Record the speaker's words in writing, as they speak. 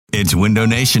It's Window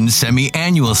Nation's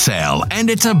semi-annual sale, and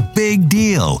it's a big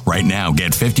deal. Right now,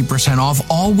 get 50% off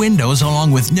all windows along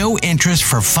with no interest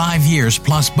for 5 years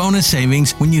plus bonus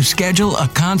savings when you schedule a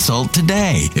consult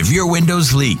today. If your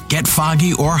windows leak, get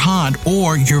foggy or hot,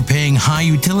 or you're paying high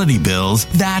utility bills,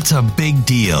 that's a big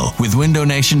deal. With Window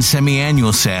Nation's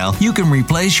semi-annual sale, you can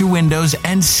replace your windows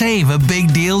and save a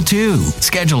big deal too.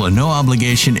 Schedule a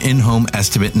no-obligation in-home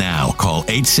estimate now. Call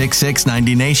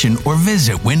 866-90-NATION or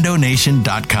visit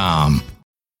windownation.com.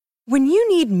 When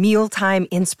you need mealtime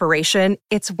inspiration,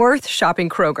 it's worth shopping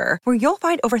Kroger, where you'll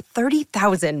find over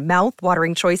 30,000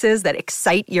 mouth-watering choices that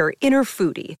excite your inner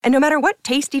foodie. And no matter what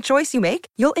tasty choice you make,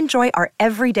 you'll enjoy our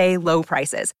everyday low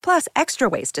prices, plus extra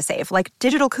ways to save, like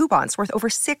digital coupons worth over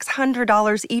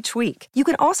 $600 each week. You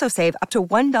can also save up to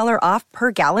 $1 off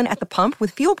per gallon at the pump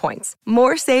with fuel points.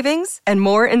 More savings and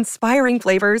more inspiring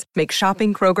flavors make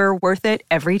shopping Kroger worth it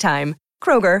every time.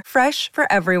 Kroger, fresh for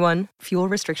everyone. Fuel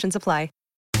restrictions apply.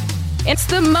 It's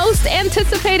the most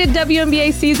anticipated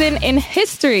WNBA season in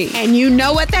history. And you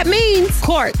know what that means.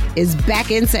 Court is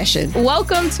back in session.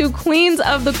 Welcome to Queens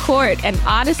of the Court, an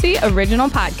Odyssey original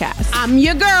podcast. I'm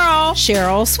your girl,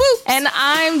 Cheryl Swoops. And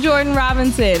I'm Jordan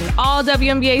Robinson. All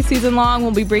WNBA season long,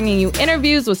 we'll be bringing you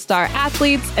interviews with star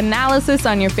athletes, analysis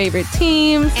on your favorite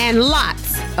teams, and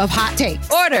lots of hot takes.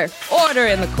 Order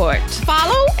in the court.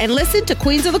 Follow and listen to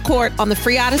Queens of the Court on the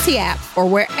free Odyssey app or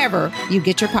wherever you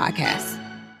get your podcasts.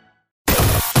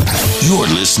 You're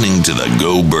listening to the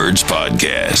Go Birds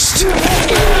podcast.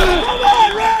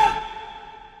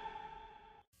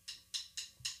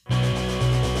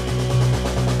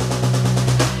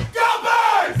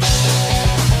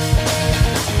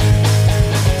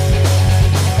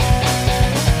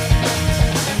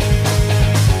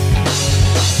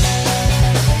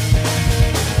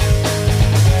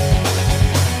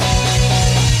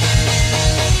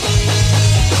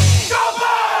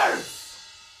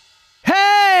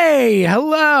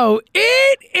 Hello.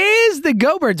 It is the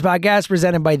Go Birds podcast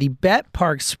presented by the Bet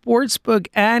Park Sportsbook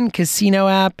and Casino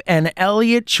app and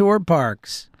Elliott Shore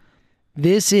Parks.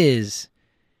 This is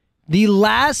the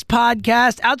last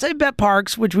podcast outside Bet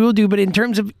Parks, which we will do, but in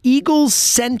terms of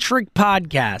Eagles-centric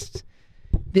podcasts,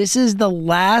 this is the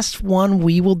last one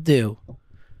we will do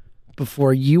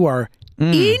before you are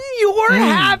in your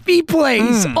happy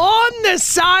place, on the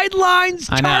sidelines,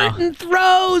 charting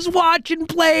throws, watching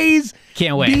plays.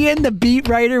 Can't wait. Being the beat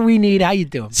writer we need. How you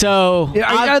doing? So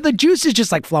are the juices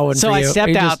just like flowing for you?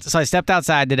 So I stepped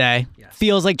outside today. Yes.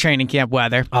 Feels like training camp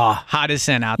weather. Hot as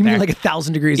sin out you there. You mean like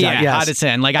 1,000 degrees out? Yeah, hot as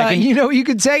sin. Like I can. You know, you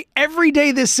could say every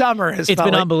day this summer has. It's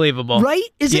been unbelievable, right?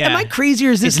 Is it? Am I crazy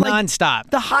or is this it's like nonstop?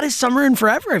 The hottest summer in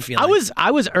forever. I feel. Like. I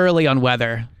was early on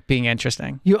weather being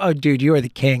interesting. Dude, you are the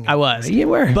king. I was. You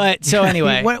were. But so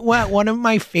anyway, one of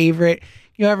my favorite.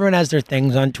 You know, everyone has their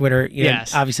things on Twitter.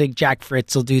 Yes. Obviously, Jack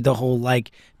Fritz will do the whole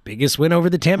like biggest win over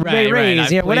the Tampa Bay Rays.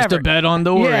 Right. You know, whatever. To bet on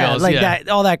the Orioles. That,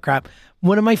 all that crap.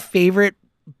 One of my favorite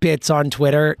bits on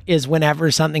Twitter is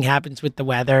whenever something happens with the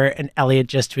weather and Elliot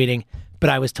just tweeting, but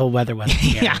I was told weather wasn't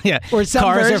here. yeah. Or some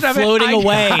cars are floating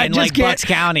away in like Bucks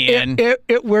County.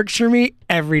 It works for me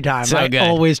every time. So I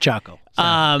always chuckle.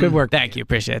 So, good work. Thank you.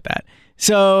 Appreciate that.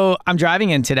 So I'm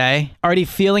driving in today, already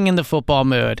feeling in the football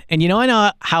mood. And you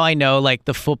know how I know like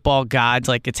the football gods,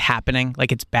 like it's happening,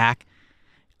 like it's back?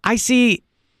 I see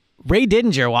Ray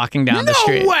Didinger walking down the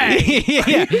street. No way!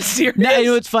 Yeah. Are you serious? No, you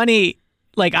know, it's funny.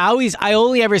 Like I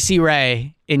only ever see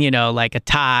Ray in, like a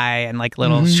tie and like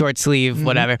little short sleeve,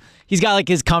 whatever. He's got like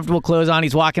his comfortable clothes on.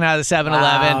 He's walking out of the 7-Eleven.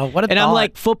 Wow, what a and thought. I'm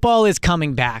like, football is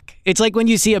coming back. It's like when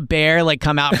you see a bear like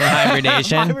come out from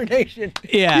hibernation. Hibernation.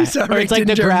 Yeah. Or it's like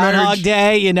the Groundhog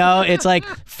Day, It's like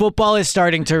football is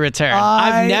starting to return.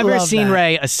 I've never seen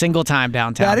Ray a single time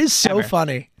downtown. That is so ever.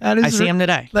 funny. I see him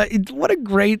today. What a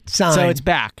great sign. So it's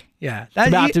back. Yeah. It's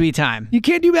about to be time. You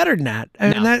can't do better than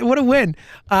that. What a win.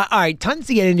 All right, tons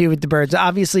to get into with the Birds.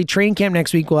 Obviously, training camp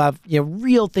next week, we'll have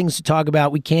real things to talk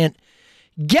about. We can't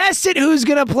guess at who's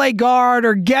going to play guard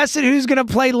or guess at who's going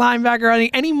to play linebacker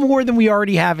any more than we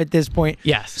already have at this point.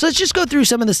 Yes. So let's just go through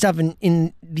some of the stuff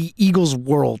in the Eagles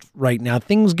world right now,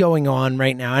 things going on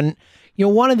right now. And,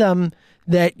 one of them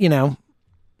that,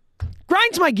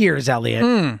 grinds my gears,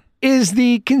 Elliot, is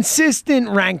the consistent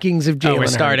rankings of Jalen we're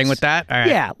starting Hurts. with that? All right.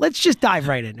 Yeah, let's just dive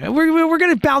right in. We're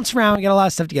going to bounce around. We got a lot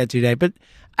of stuff to get to today, but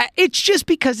it's just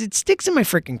because it sticks in my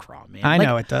freaking craw, man. I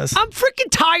know it does. I'm freaking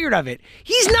tired of it.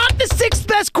 He's not the 6th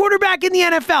best quarterback in the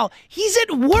NFL. He's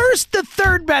at worst the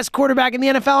 3rd best quarterback in the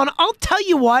NFL, and I'll tell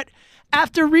you what,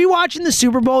 after rewatching the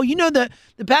Super Bowl, the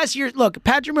past year, look,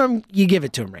 Patrick Mahomes, you give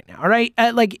it to him right now, all right?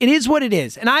 It is what it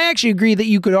is. And I actually agree that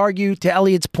you could argue, to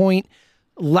Elliot's point,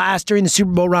 last during the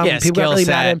Super Bowl run Yeah, when people got skill really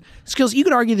mad set. at him. Skills. You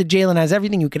could argue that Jalen has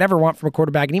everything you could ever want from a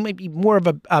quarterback, and he might be more of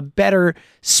a better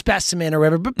specimen or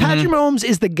whatever. But Patrick Mahomes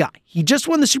is the guy. He just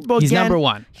won the Super Bowl He's again. number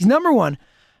one. He's number one.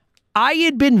 I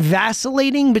had been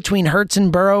vacillating between Hurts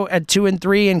and Burrow at 2 and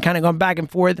 3 and kind of going back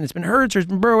and forth, and it's been Hurts or it's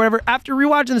been Burrow, whatever. After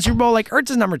rewatching the Super Bowl, like, Hurts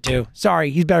is number 2. Sorry,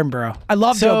 he's better than Burrow. I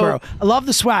love Joe Burrow. I love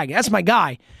the swag. That's my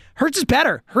guy. Hurts is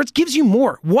better. Hurts gives you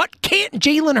more. What can't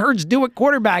Jalen Hurts do at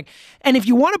quarterback? And if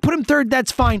you want to put him third,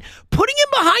 that's fine. Putting him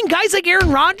behind guys like Aaron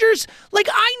Rodgers, like,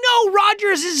 I know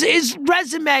Rodgers' his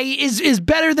resume is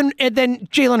better than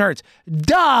Jalen Hurts.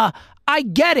 Duh, I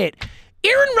get it.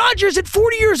 Aaron Rodgers at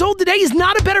 40 years old today is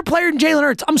not a better player than Jalen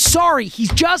Hurts. I'm sorry.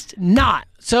 He's just not.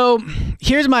 So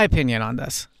here's my opinion on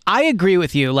this. I agree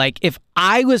with you. Like, if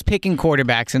I was picking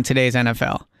quarterbacks in today's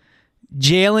NFL,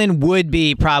 Jalen would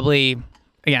be probably,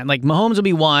 again, like Mahomes would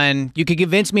be 1. You could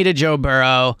convince me to Joe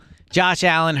Burrow, Josh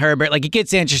Allen, Herbert. Like, it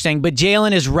gets interesting, but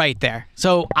Jalen is right there.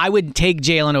 So I would take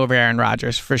Jalen over Aaron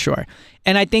Rodgers for sure.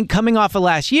 And I think coming off of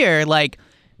last year, like,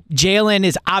 Jalen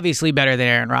is obviously better than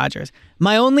Aaron Rodgers.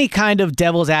 My only kind of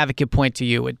devil's advocate point to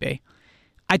you would be,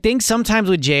 I think sometimes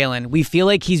with Jalen, we feel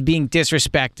like he's being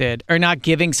disrespected or not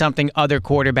giving something other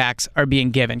quarterbacks are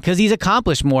being given because he's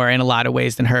accomplished more in a lot of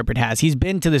ways than Herbert has. He's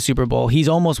been to the Super Bowl. He's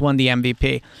almost won the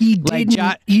MVP. He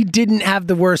didn't have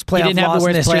the worst playoff loss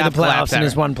in the history of the playoffs in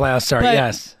his one playoff start. But,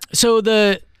 yes. So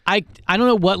I don't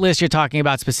know what list you're talking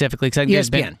about specifically.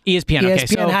 ESPN. ESPN. Okay,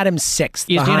 ESPN had him 6th.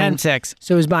 ESPN had him 6th.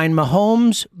 So it was behind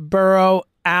Mahomes, Burrow,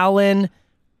 Allen,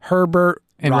 Herbert,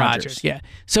 and Rodgers. Yeah.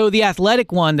 So the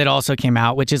Athletic one that also came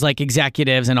out, which is like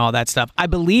executives and all that stuff, I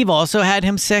believe also had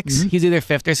him 6th. He's either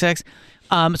 5th or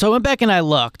 6th. So I went back and I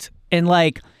looked, and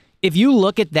like, if you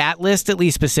look at that list, at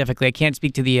least specifically, I can't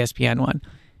speak to the ESPN one.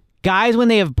 Guys, when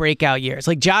they have breakout years,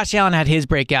 like Josh Allen had his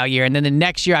breakout year, and then the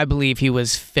next year, I believe he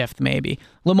was 5th, maybe.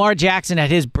 Lamar Jackson had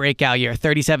his breakout year,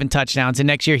 37 touchdowns, and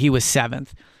next year he was 7th.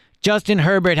 Justin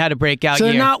Herbert had a breakout year.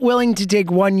 So they're not willing to take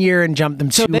 1 year and jump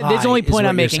them too high. That's the only point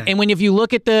I'm making. And if you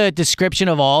look at the description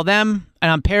of all of them,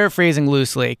 and I'm paraphrasing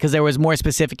loosely because there was more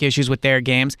specific issues with their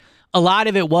games, a lot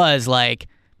of it was like,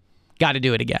 got to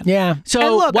do it again. Yeah. So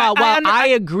and look, while I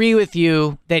agree with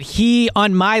you that he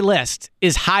on my list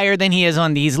is higher than he is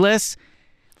on these lists,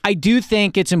 I do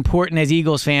think it's important as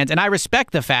Eagles fans, and I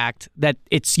respect the fact that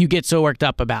you get so worked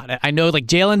up about it. I know like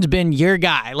Jalen's been your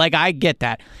guy. Like, I get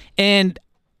that.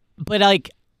 But like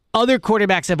other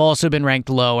quarterbacks have also been ranked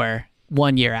lower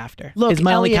 1 year after. Look, is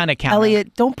my only kind of counter.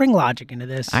 Elliot, don't bring logic into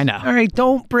this. I know. All right,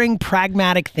 don't bring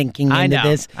pragmatic thinking into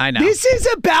this. I know. This is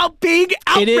about being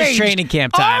outraged. It is training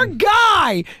camp time. Our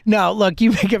guy. No, look,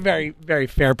 you make a very, very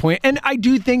fair point. And I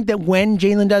do think that when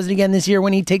Jalen does it again this year,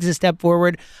 when he takes a step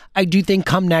forward, I do think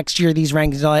come next year, these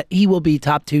rankings, he will be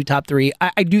top 2, top 3.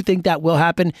 I do think that will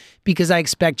happen because I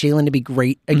expect Jalen to be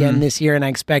great again this year, and I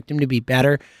expect him to be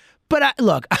better. But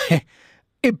look,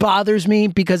 it bothers me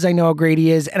because I know how great he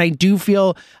is, and I do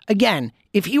feel, again,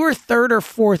 if he were 3rd or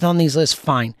 4th on these lists,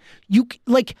 fine.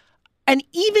 And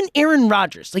even Aaron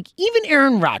Rodgers,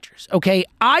 okay,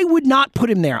 I would not put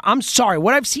him there. I'm sorry.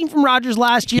 What I've seen from Rodgers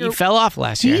last year. He fell off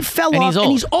last year. He fell and off, he's old.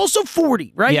 and he's also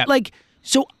 40, right? Yeah.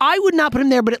 So I would not put him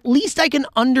there, but at least I can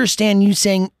understand you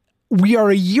saying, we are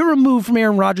a year removed from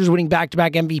Aaron Rodgers winning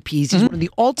back-to-back MVPs. He's one of the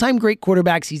all-time great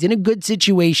quarterbacks. He's in a good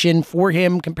situation for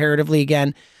him comparatively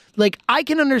again. I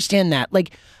can understand that.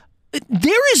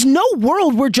 There is no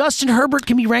world where Justin Herbert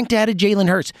can be ranked ahead of Jalen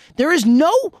Hurts. There is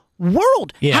no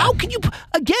world. Yeah. How can you,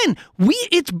 again,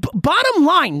 it's bottom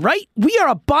line, right? We are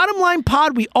a bottom line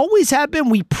pod. We always have been.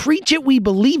 We preach it. We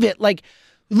believe it.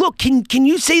 Look, can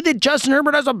you say that Justin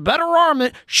Herbert has a better arm?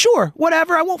 Sure,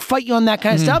 whatever. I won't fight you on that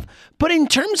kind of stuff. But in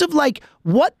terms of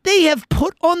what they have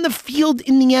put on the field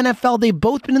in the NFL, they've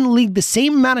both been in the league the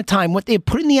same amount of time. What they have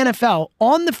put in the NFL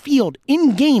on the field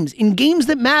in games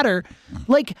that matter,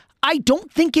 I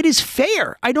don't think it is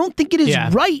fair. I don't think it is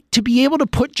right to be able to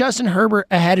put Justin Herbert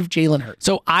ahead of Jalen Hurts.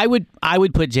 So I would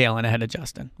put Jalen ahead of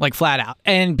Justin, flat out.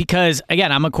 And because,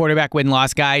 again, I'm a quarterback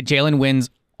win-loss guy. Jalen wins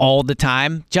all the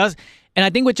time. And I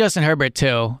think with Justin Herbert,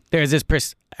 too, there's this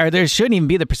there shouldn't even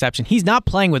be the perception. He's not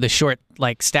playing with a short,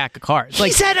 stack of cards.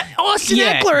 He's had Austin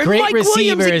Eckler and great Mike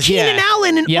Williams and Keenan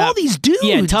Allen and all these dudes.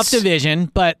 Yeah, tough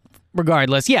division, but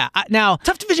regardless, now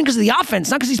tough division because of the offense,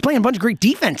 not because he's playing a bunch of great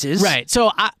defenses. Right. So,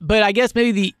 but I guess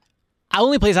maybe the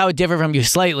only place I would differ from you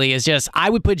slightly is just I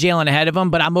would put Jalen ahead of him,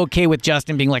 but I'm okay with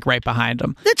Justin being right behind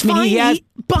him. That's fine. He has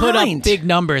put up behind. big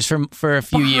numbers for a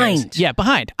few years. Yeah,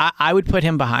 behind. I would put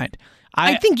him behind.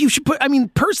 I think you should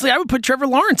personally, I would put Trevor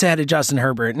Lawrence ahead of Justin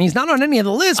Herbert, and he's not on any of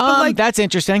the lists. But that's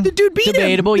interesting. The dude beat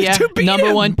Debatable, him. yeah. The dude beat Number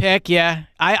him. one pick, yeah.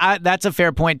 I that's a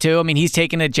fair point too. I mean, he's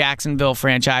taken a Jacksonville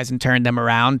franchise and turned them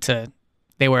around to.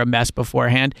 They were a mess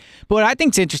beforehand. But what I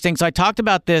think is interesting, so I talked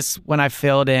about this when I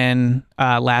filled in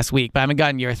last week, but I haven't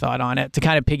gotten your thought on it, to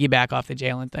kind of piggyback off the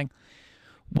Jalen thing.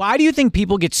 Why do you think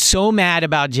people get so mad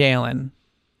about Jalen,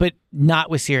 but not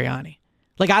with Sirianni?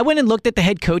 Like, I went and looked at the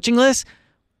head coaching list.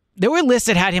 There were lists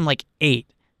that had him like 8,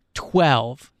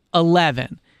 12,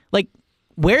 11. Like,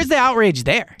 where's the outrage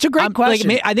there? It's a great question.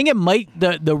 Like, I think it might,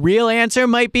 the real answer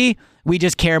might be we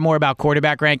just care more about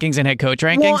quarterback rankings and head coach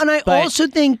rankings. Well, and I also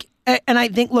think,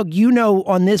 look,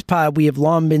 on this pod, we have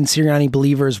long been Sirianni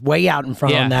believers, way out in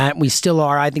front on that. We still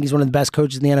are. I think he's one of the best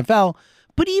coaches in the NFL.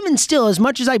 But even still, as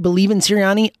much as I believe in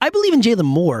Sirianni, I believe in Jalen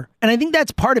more. And I think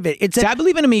that's part of it. I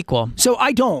believe in him equal. So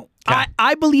I don't. Okay.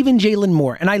 I believe in Jalen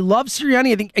more. And I love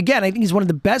Sirianni. I think he's one of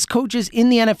the best coaches in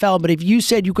the NFL. But if you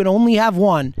said you could only have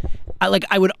one,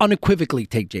 I would unequivocally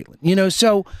take Jalen.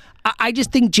 So I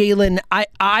just think Jalen,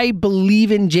 I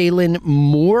believe in Jalen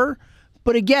more.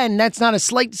 But again, that's not a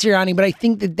slight to Sirianni, but I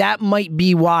think that might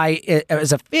be why,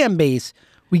 as a fan base,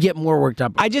 we get more worked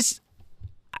up.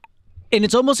 And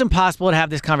it's almost impossible to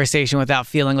have this conversation without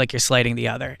feeling like you're slighting the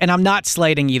other. And I'm not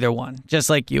slighting either one,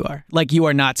 just like you are. Like you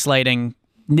are not slighting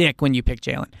Nick when you pick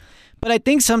Jalen. But I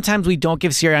think sometimes we don't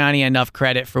give Sirianni enough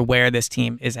credit for where this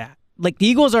team is at. Like the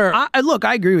Eagles are... I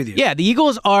agree with you. Yeah, the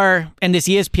Eagles are, and this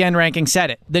ESPN ranking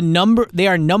said it, they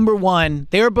are number one.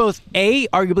 They are both,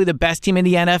 arguably the best team in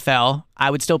the NFL. I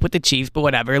would still put the Chiefs, but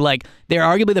whatever. Like, they're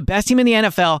arguably the best team in the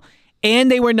NFL, and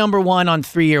they were number one on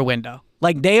 3-year window.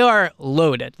 Like, they are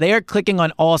loaded. They are clicking on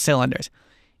all cylinders.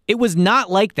 It was not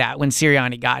like that when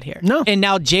Sirianni got here. No. And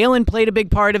now Jalen played a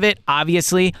big part of it,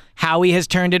 obviously. Howie has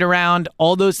turned it around.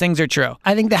 All those things are true.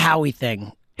 I think the Howie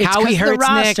thing. Howie hurts the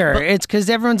roster. Nick. It's because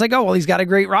everyone's like, oh, well, he's got a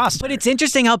great roster. But it's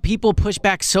interesting how people push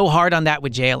back so hard on that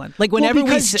with Jalen. Like, whenever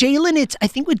Jalen, I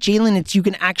think with Jalen, you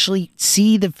can actually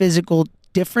see the physical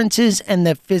differences and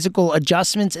the physical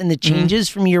adjustments and the changes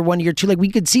from year 1 to year 2. Like,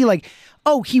 we could see, like,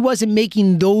 oh, he wasn't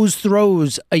making those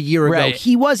throws a year ago. Right.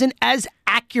 He wasn't as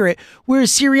accurate.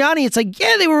 Whereas Sirianni, it's like,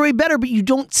 yeah, they were way better, but you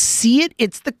don't see it.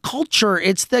 It's the culture.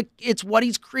 It's what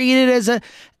he's created as a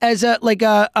culture.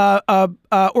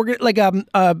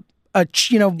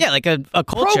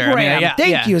 Program.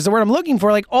 Thank you is the word I'm looking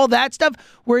for. Like all that stuff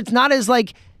where it's not as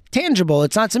like tangible.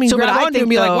 It's not something you grab onto and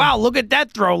be like, wow, look at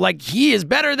that throw. Like he is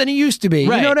better than he used to be.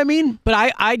 Right. You know what I mean?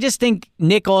 But I just think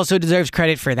Nick also deserves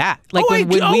credit for that. Like I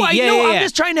know.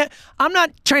 I'm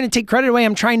not trying to take credit away.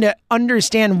 I'm trying to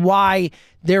understand why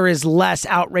there is less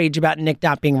outrage about Nick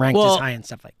not being ranked as high and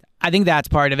stuff like that. I think that's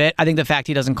part of it. I think the fact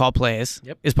he doesn't call plays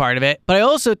is part of it. But I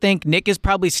also think Nick is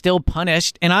probably still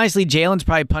punished, and honestly, Jalen's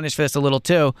probably punished for this a little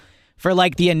too, for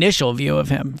like the initial view of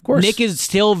him. Of course. Nick is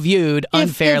still viewed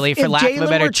unfairly, for lack of a better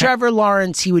term. If Jalen were Trevor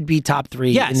Lawrence, he would be top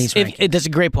 3 in these rankings. That's a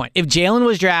great point. If Jalen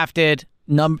was drafted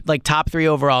top 3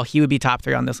 overall, he would be top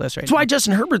 3 on this list right now. That's why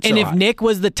Justin Herbert's so high. And if Nick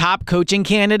was the top coaching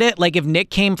candidate, like if Nick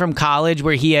came from college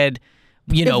where he had...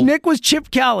 if Nick was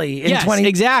Chip Kelly in 20...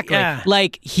 exactly. Yeah.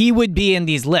 Like, he would be in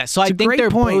these lists. So I think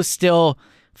they're both still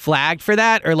flagged for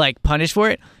that or, like, punished for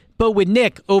it. But with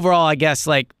Nick, overall, I guess,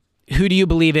 like, who do you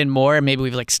believe in more? Maybe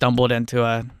we've, like, stumbled into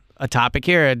a topic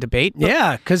here, a debate.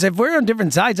 Yeah, because if we're on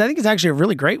different sides, I think it's actually a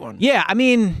really great one. Yeah, I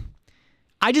mean...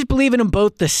 I just believe in them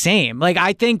both the same. Like,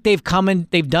 I think they've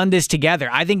done this together.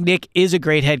 I think Nick is a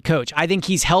great head coach. I think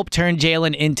he's helped turn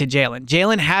Jalen into Jalen.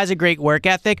 Jalen has a great work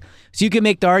ethic, so you can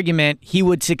make the argument he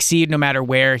would succeed no matter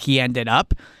where he ended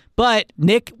up. But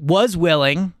Nick was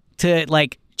willing to,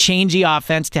 like, change the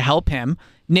offense to help him.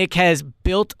 Nick has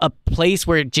built a place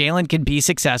where Jalen can be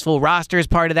successful. Roster is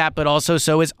part of that, but also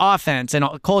so is offense and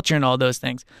culture and all those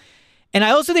things. And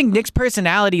I also think Nick's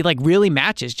personality like really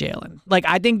matches Jalen. Like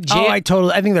I think I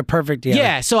think they're perfect together.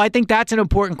 Yeah, so I think that's an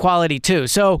important quality too.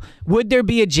 So would there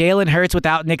be a Jalen Hurts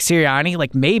without Nick Sirianni?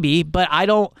 Like maybe, but I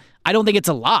don't think it's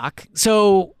a lock.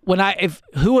 So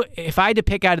if I had to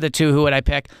pick out of the two, who would I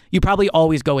pick? You probably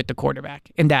always go with the quarterback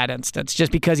in that instance,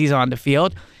 just because he's on the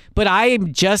field. But I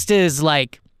am just as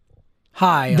like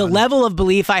high. The level of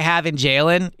belief I have in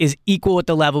Jalen is equal with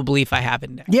the level of belief I have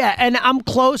in Nick. Yeah, and I'm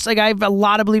close. Like I have a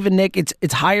lot of belief in Nick.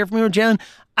 It's higher for me with Jalen.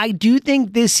 I do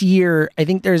think this year, I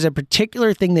think there's a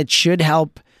particular thing that should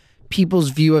help people's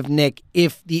view of Nick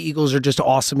if the Eagles are just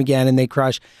awesome again and they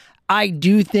crush. I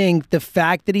do think the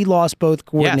fact that he lost both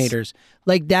coordinators,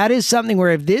 like that is something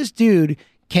where if this dude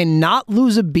cannot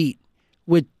lose a beat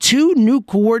with 2 new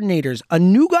coordinators, a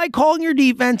new guy calling your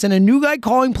defense and a new guy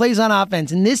calling plays on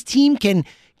offense, and this team can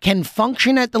can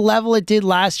function at the level it did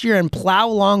last year and plow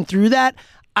along through that,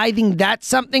 I think that's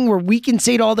something where we can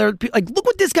say to all the people, like, look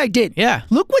what this guy did. Yeah.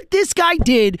 Look what this guy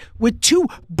did with 2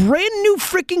 brand new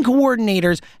freaking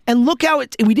coordinators, and look how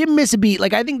we didn't miss a beat.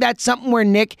 Like, I think that's something where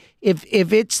Nick, if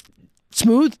it's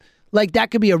smooth, like, that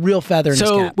could be a real feather in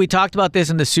his cap. We talked about this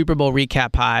in the Super Bowl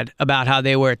recap pod about how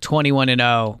they were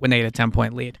 21-0 when they had a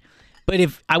 10-point lead. But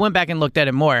if I went back and looked at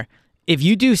it more, if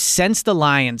you do since the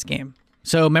Lions game,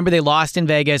 so remember they lost in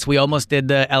Vegas. We almost did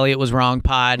the Elliott was wrong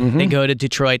pod. They go to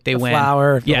Detroit. They win.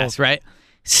 Flower. Yes, right?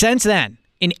 Since then,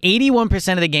 in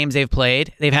 81% of the games they've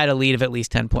played, they've had a lead of at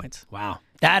least 10 points. Wow.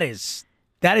 That is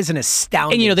an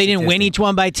astounding And, they didn't win each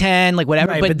one by 10, like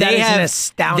whatever. Right, but that they is have, an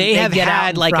astounding. they have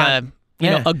had like front.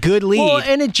 a good lead. Well,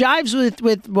 and it jives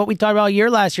with what we talked about all year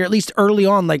last year, at least early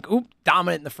on, like,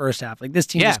 dominant in the first half. Like, this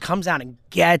team just comes out and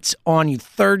gets on you.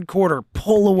 Third quarter,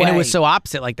 pull away. And it was so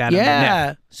opposite like that.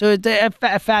 Yeah. So it's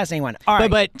a fascinating one. All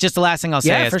right. But just the last thing I'll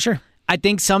say is, for sure. I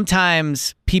think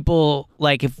sometimes people,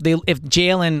 like, if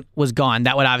Jalen was gone,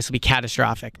 that would obviously be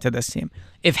catastrophic to this team.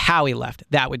 If Howie left,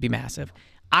 that would be massive.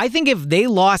 I think if they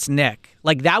lost Nick,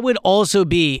 like, that would also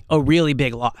be a really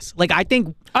big loss. Like, I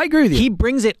think I agree with you. He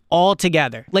brings it all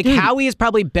together. Like, Howie is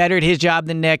probably better at his job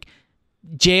than Nick.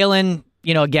 Jalen,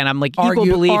 again, I'm like equal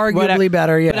belief. Arguably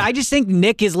better, yeah. But I just think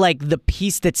Nick is like the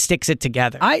piece that sticks it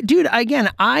together.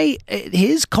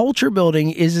 His culture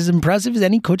building is as impressive as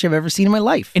any coach I've ever seen in my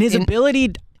life. And his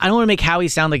ability, I don't want to make Howie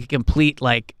sound like a complete,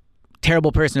 like,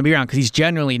 terrible person to be around, because he's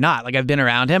generally not. Like, I've been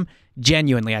around him.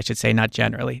 Genuinely, I should say, not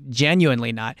generally.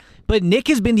 Genuinely not. But Nick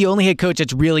has been the only head coach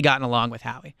that's really gotten along with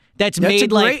Howie. It's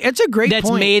a great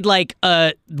point. Made like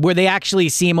where they actually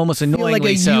see him almost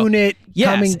annoyingly. Feel like a unit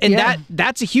coming. And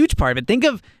that's a huge part of it. Think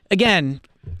of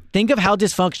how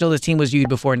dysfunctional this team was viewed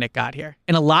before Nick got here.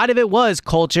 And a lot of it was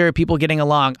culture, people getting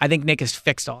along. I think Nick has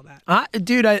fixed all that.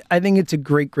 Dude, I think it's a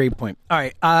great point. All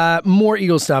right, more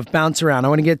Eagles stuff. Bounce around. I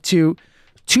want to get to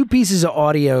 2 pieces of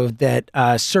audio that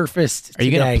surfaced today. Are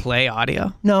you going to play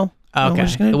audio? No. Okay.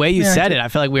 No, the way you said it, I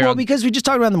feel like we were... Well, because we just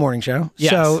talked about it in the morning show.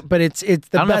 Yes. So, but it's the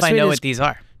best way. I don't know if I know what these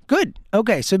are. Good.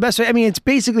 Okay. So the best way, I mean, it's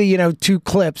basically, 2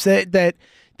 clips that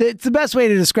it's the best way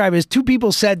to describe it is 2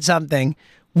 people said something.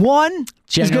 One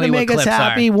is going to make us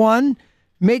happy. One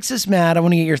makes us mad. I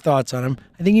want to get your thoughts on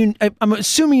them. I'm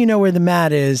assuming you know where the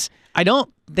mad is. I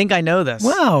don't think I know this.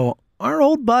 Wow. Our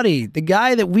old buddy, the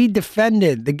guy that we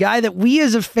defended, the guy that we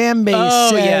as a fan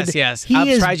base said yes. He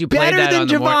is better than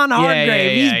Javon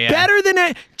Hargrave. He's better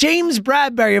than James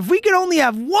Bradbury. If we could only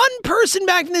have one person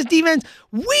back in this defense,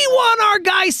 we want our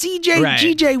guy CJ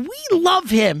GJ. We love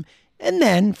him. And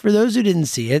then, for those who didn't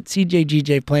see it, CJ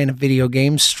GJ playing a video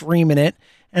game, streaming it.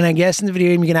 And I guess in the video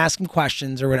game, you can ask him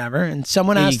questions or whatever. And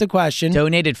someone asked a question.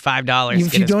 Donated $5.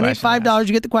 If you donate $5,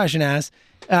 you get the question asked.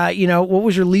 What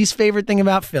was your least favorite thing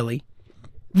about Philly?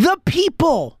 The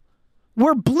people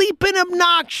were bleeping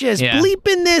obnoxious,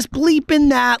 bleeping this, bleeping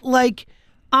that. Like,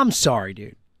 I'm sorry,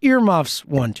 dude. Earmuffs,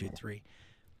 1, 2, 3.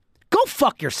 Go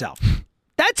fuck yourself.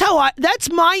 That's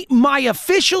my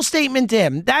official statement to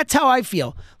him. That's how I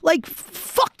feel. Like,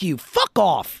 fuck you. Fuck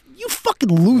off. You fucking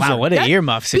loser. Wow, what an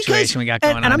earmuff situation we got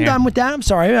going on And I'm here. done with that. I'm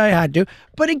sorry. I had to.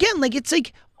 But again, like, it's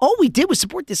like, all we did was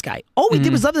support this guy. All we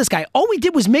did was love this guy. All we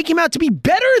did was make him out to be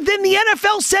better than the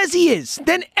NFL says he is.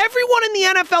 Than everyone in the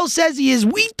NFL says he is.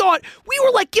 We thought, we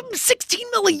were like, give him $16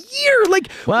 million a year. Like,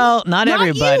 well, not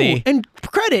everybody. You. And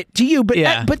credit to you, but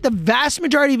the vast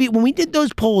majority of it, when we did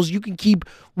those polls, you can keep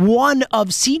one of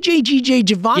CJ, GJ,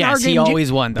 Javon Hargrave. He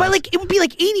always won. But like, it would be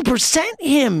like 80%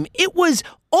 him. It was,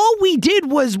 all we did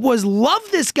was love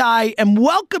this guy and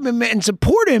welcome him and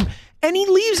support him. And he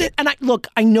leaves it. And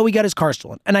I know he got his car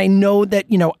stolen. And I know that,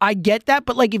 I get that.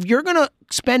 But like, if you're going to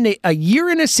spend a year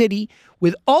in a city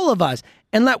with all of us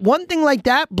and let one thing like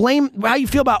that blame how you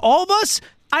feel about all of us,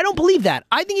 I don't believe that.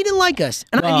 I think he didn't like us.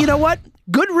 And you know what?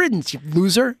 Good riddance, you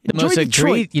loser. Enjoy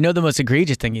Detroit. You know the most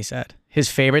egregious thing he said? His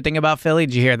favorite thing about Philly?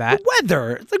 Did you hear that? The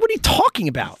weather. It's like, what are you talking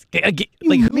about? Like,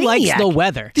 who likes the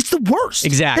weather? It's the worst.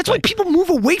 Exactly. That's why people move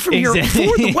away from here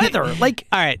for the weather. Like,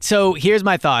 all right, so here's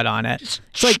my thought on it.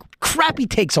 It's like crappy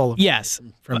takes all of it. Yes.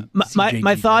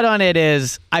 My thought on it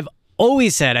is, I've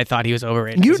always said I thought he was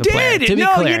overrated. You as a player, did. to be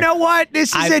clear. You know what? This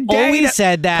is I've always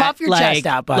said that. Puff your chest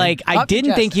out, buddy. I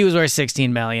didn't think he was worth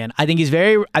 $16 million. I think he's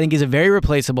a very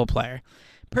replaceable player.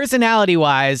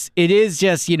 Personality-wise, it is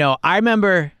just, I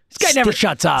remember... This guy never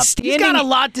shuts up. He's got a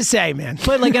lot to say, man.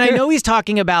 But and I know he's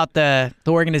talking about the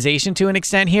organization to an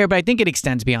extent here, but I think it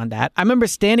extends beyond that. I remember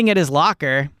standing at his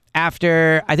locker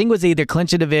after, I think it was either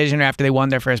clinch a division or after they won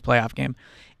their first playoff game.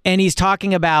 And he's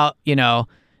talking about,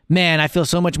 man, I feel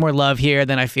so much more love here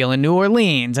than I feel in New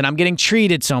Orleans, and I'm getting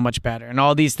treated so much better, and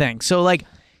all these things. So,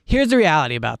 here's the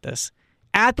reality about this.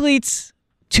 Athletes,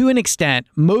 to an extent,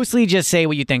 mostly just say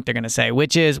what you think they're going to say,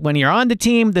 which is when you're on the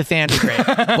team, the fans are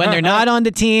great. When they're not on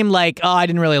the team, like, oh, I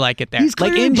didn't really like it there. He's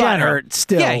clearly like in general,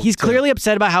 still. Yeah, he's clearly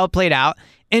upset about how it played out.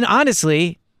 And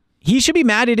honestly, he should be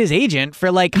mad at his agent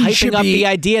for like hyping up the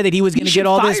idea that he was going to get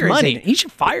all this money. He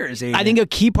should fire his agent. I think a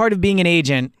key part of being an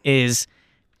agent is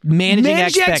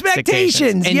managing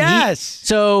expectations. And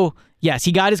yes. Yes,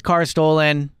 he got his car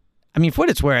stolen. I mean, for what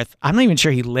it's worth, I'm not even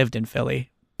sure he lived in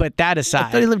Philly. But that aside, I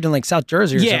thought he lived in like South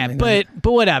Jersey or something. Yeah,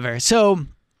 but whatever. So,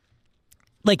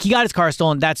 like, he got his car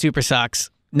stolen. That super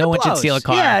sucks. No one should steal a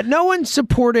car. Yeah, no one's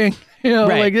supporting.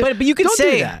 Right. Like, but you could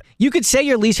say that. You could say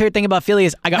your least favorite thing about Philly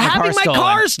is I got having my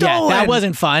car stolen. Yeah, that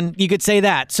wasn't fun. You could say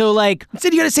that. So like,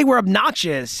 instead you got to say we're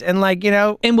obnoxious and like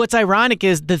And what's ironic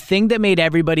is the thing that made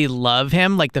everybody love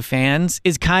him, like the fans,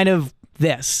 is kind of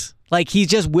this. Like he's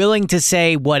just willing to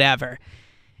say whatever.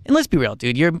 And let's be real,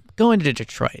 dude. You're going to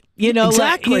Detroit.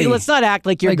 Exactly. Let's not act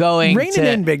like you're going rein it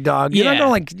in, big dog. You're not going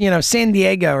like San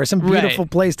Diego or some beautiful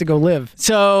place to go live.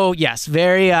 So yes,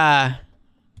 very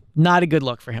not a good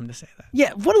look for him to say that.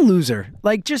 Yeah, what a loser.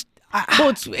 Like just.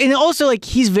 And also like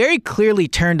he's very clearly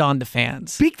turned on the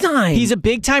fans. Big time. He's a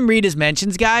big time read his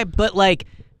mentions guy, but like.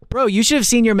 Bro, you should have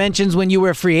seen your mentions when you were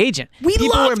a free agent. People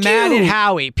were mad at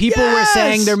Howie. People were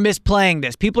saying they're misplaying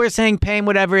this. People are saying pay him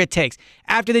whatever it takes.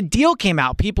 After the deal came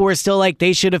out, people were still like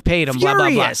they should have paid him. Blah blah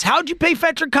blah. How'd you pay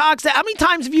Fletcher Cox? How many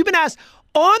times have you been asked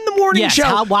on the morning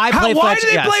show? Why did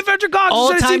they play Fletcher Cox?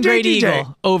 All-time great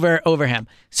Eagle over him.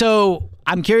 So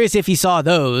I'm curious if he saw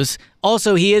those.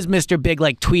 Also, he is Mr. Big,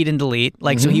 like tweet and delete.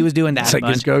 Like so, he was doing that. It's like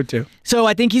his go-to. So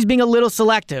I think he's being a little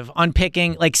selective on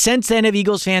picking. Like since then, have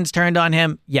Eagles fans turned on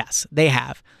him? Yes, they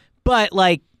have. But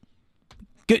like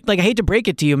I hate to break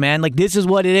it to you, man. Like this is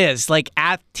what it is. Like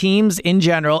at teams in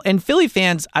general, and Philly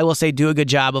fans, I will say, do a good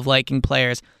job of liking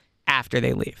players after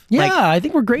they leave. Yeah, I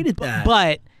think we're great at that.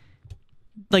 But.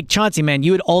 Like Chauncey, man,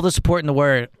 you had all the support in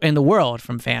the world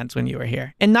from fans when you were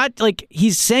here. And not like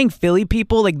he's saying Philly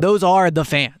people, like those are the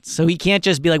fans. So he can't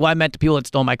just be like, well, I meant the people that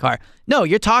stole my car. No,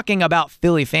 you're talking about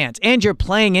Philly fans. And you're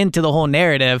playing into the whole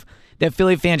narrative that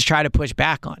Philly fans try to push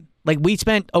back on. Like we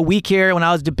spent a week here when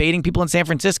I was debating people in San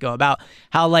Francisco about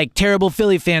how like terrible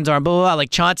Philly fans are, blah, blah, blah.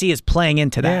 Like Chauncey is playing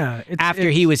into that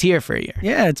after he was here for a year.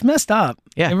 Yeah, it's messed up.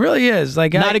 Yeah. It really is.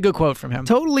 Like not a good quote from him.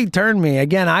 Totally turned me.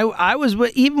 Again, I was,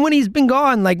 even when he's been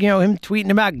gone, like, him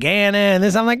tweeting about Gannon and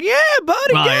this, I'm like, yeah,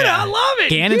 buddy, Gannon, I love it.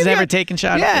 Gannon's never taken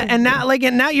shots. Yeah, and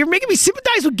now you're making me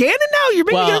sympathize with Gannon now? You're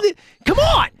making me, come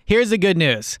on. Here's the good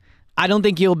news. I don't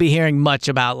think you'll be hearing much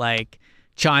about like,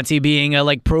 Chauncey being a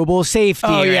like Pro Bowl safety.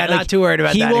 Oh yeah, not too worried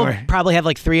about that. He will probably have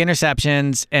like 3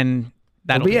 interceptions, and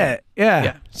that'll be it.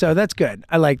 Yeah. So that's good.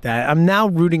 I like that. I'm now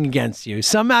rooting against you.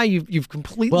 Somehow you've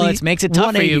completely. Well, it makes it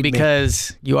tough for you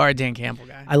because you are a Dan Campbell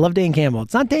guy. I love Dan Campbell.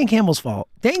 It's not Dan Campbell's fault.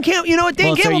 Dan Campbell. You know what?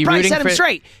 Dan Campbell probably set him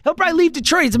straight. He'll probably leave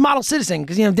Detroit. He's a model citizen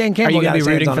because Dan Campbell. Are you going to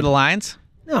be rooting for the Lions?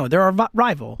 No, they're our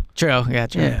rival. True. Yeah.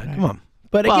 True. Yeah. Come on.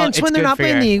 But against when they're not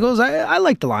playing the Eagles, I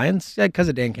like the Lions because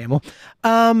of Dan Campbell.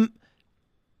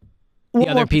 The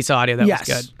other piece of audio that was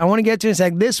good. I want to get to in a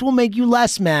sec. This will make you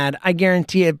less mad, I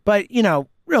guarantee it. But,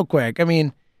 real quick, I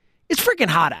mean, it's freaking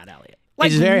hot out, Elliot.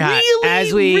 Like, it's very hot.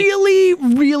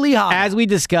 Really hot. As we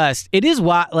discussed, it is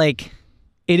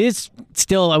it is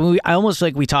still, I almost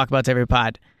like we talk about to every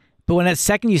pod, but when that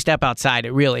second you step outside,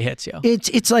 it really hits you.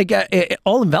 It's like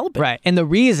all enveloping. Right. And the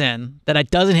reason that it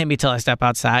doesn't hit me till I step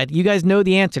outside, you guys know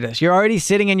the answer to this. You're already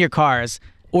sitting in your cars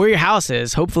or your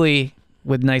houses, hopefully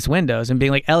with nice windows, and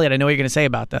being like, Elliot, I know what you're going to say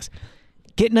about this.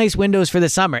 Get nice windows for the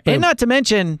summer. And not to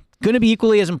mention, going to be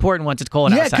equally as important once it's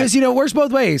cold outside. Yeah, because, it works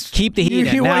both ways. Keep the heat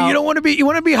in. You don't want to be, you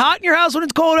want to be hot in your house when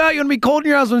it's cold out. You want to be cold in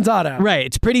your house when it's hot out. Right.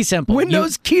 It's pretty simple.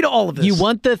 Windows key to all of this. You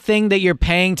want the thing that you're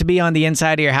paying to be on the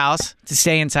inside of your house to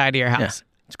stay inside of your house.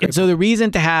 Yeah, and so the reason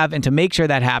to have and to make sure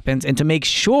that happens and to make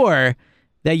sure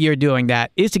that you're doing that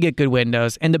is to get good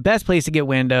windows. And the best place to get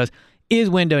windows is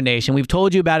Window Nation. We've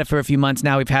told you about it for a few months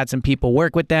now. We've had some people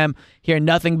work with them, hear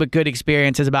nothing but good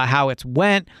experiences about how it's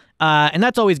went. And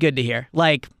that's always good to hear.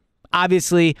 Like,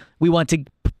 obviously, we want to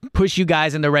push you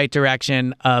guys in the right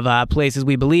direction of places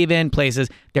we believe in, places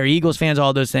they're Eagles fans,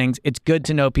 all those things. It's good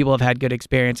to know people have had good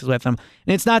experiences with them.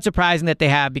 And it's not surprising that they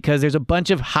have because there's a bunch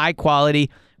of high-quality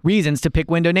reasons to pick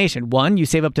Window Nation. One, you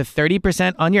save up to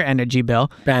 30% on your energy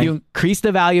bill. Bang. You increase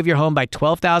the value of your home by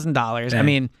 $12,000. I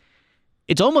mean,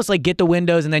 it's almost like get the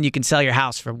windows and then you can sell your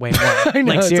house for way more. I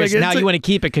know, like seriously, now you want to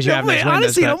keep it because you have nice windows.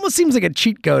 Honestly, it almost seems like a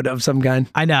cheat code of some kind.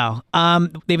 I know.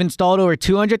 They've installed over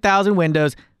 200,000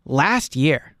 windows last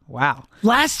year. Wow.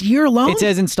 Last year alone? It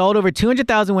says installed over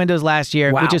 200,000 windows last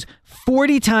year, wow. which is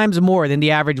 40 times more than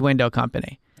the average window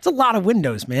company. It's a lot of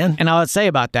windows, man. And I'll say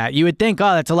about that, you would think,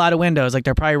 oh, that's a lot of windows. Like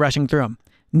they're probably rushing through them.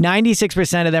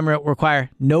 96% of them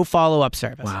require no follow-up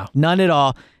service. Wow. None at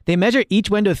all. They measure each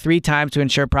window 3 times to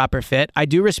ensure proper fit. I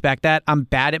do respect that. I'm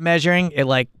bad at measuring. It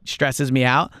like stresses me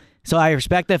out. So I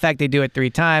respect the fact they do it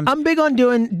 3 times. I'm big on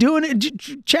doing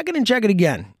it, check it and check it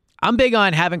again. I'm big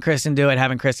on having Kristen do it,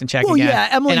 having Kristen check Well, again. yeah,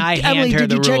 Emily, and I hand Emily, her did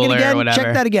the you check it ruler again? or whatever.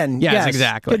 Check that again. Yes,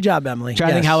 exactly. Good job, Emily. Trying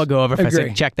to think how it would go over if I Agree.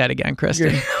 said, check that again,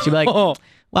 Kristen. She'd be like,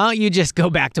 why don't you just go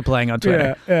back to playing on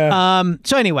Twitter? Yeah.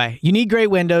 So anyway, you need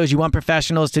great windows. You want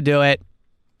professionals to do it.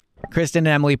 Kristen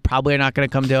and Emily probably are not going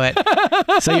to come do it.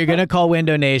 So you're going to call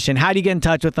Window Nation. How do you get in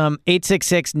touch with them?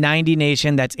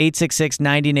 866-90-NATION. That's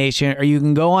 866-90-NATION. Or you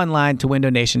can go online to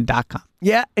windownation.com.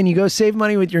 Yeah, and you go save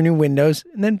money with your new windows,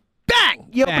 and then bang!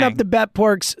 You open up the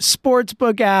BetParks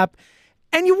Sportsbook app,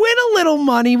 and you win a little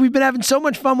money. We've been having so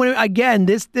much fun with it. Again,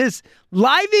 this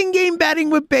live in-game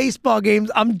betting with baseball games,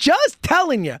 I'm just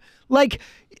telling you. Like,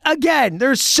 again,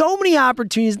 there's so many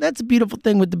opportunities, and that's the beautiful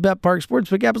thing with the BetParks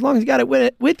Sportsbook app. As long as you got it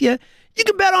with you, you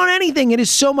can bet on anything. It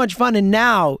is so much fun. And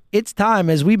now it's time,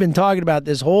 as we've been talking about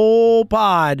this whole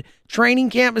pod, training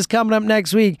camp is coming up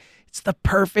next week. It's the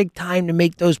perfect time to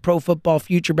make those pro football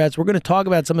future bets. We're going to talk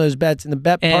about some of those bets in the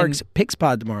BetParks Picks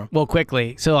Pod tomorrow. Well,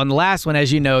 quickly. So on the last one,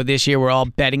 as you know, this year we're all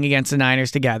betting against the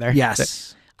Niners together. Yes.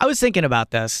 So I was thinking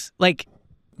about this. Like,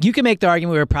 you can make the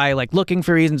argument we were probably like looking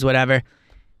for reasons, whatever.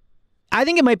 I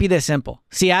think it might be this simple.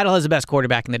 Seattle has the best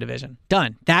quarterback in the division.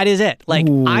 Done. That is it. Like,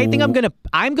 I think I'm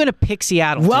gonna pick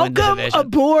Seattle. Welcome to win the division.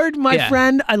 aboard, my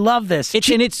friend. I love this.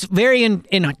 It's very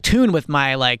in tune with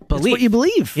my like belief. It's what you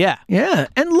believe. Yeah. Yeah.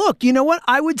 And look, you know what?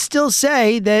 I would still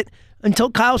say that until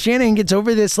Kyle Shanahan gets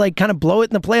over this like kind of blow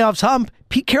it in the playoffs hump,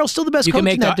 Pete Carroll's still the best coach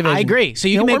in that division. I agree. So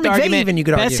you can make the argument. Even, you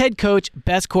could best argue. head coach,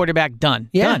 best quarterback. Done.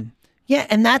 Yeah. Done. Yeah,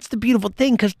 and that's the beautiful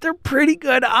thing because they're pretty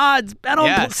good odds. Bet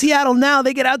on Seattle now.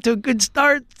 They get out to a good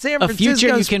start. San Francisco A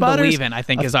future you can sputters. believe in, I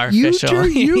think, is our future official.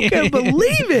 you can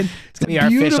believe in. It's going to be our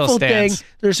official stance. Thing.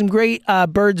 There's some great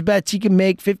birds bets you can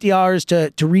make.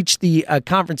 $50 to reach the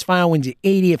conference final wins you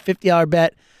 $80. A $50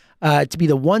 bet to be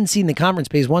the 1 seed in the conference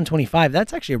pays $125.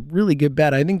 That's actually a really good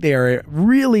bet. I think they are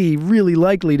really, really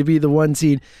likely to be the 1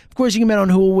 seed. Of course, you can bet on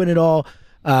who will win it all.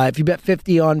 If you bet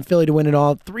 50 on Philly to win it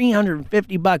all,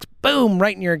 $350, boom,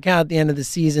 right in your account at the end of the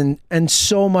season, and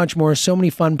so much more. So many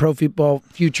fun pro football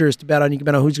futures to bet on. You can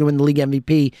bet on who's going to win the league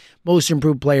MVP, most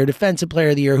improved player, defensive player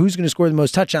of the year, who's going to score the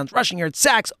most touchdowns, rushing yards,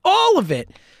 sacks, all of it.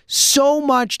 So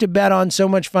much to bet on, so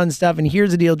much fun stuff. And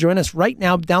here's the deal. Join us right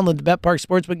now. Download the BetParks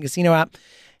Sportsbook and Casino app.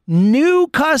 New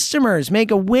customers make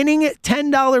a winning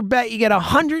 $10 bet. You get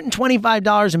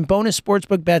 $125 in bonus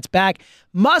sportsbook bets back.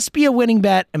 Must be a winning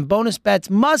bet, and bonus bets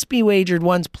must be wagered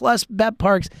once. Plus,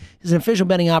 BetParks is an official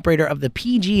betting operator of the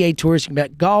PGA Tour. So you can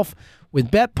bet golf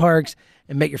with BetParks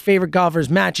and bet your favorite golfers'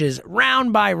 matches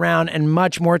round by round and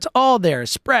much more. It's all there.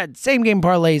 Spreads, same-game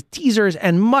parlays, teasers,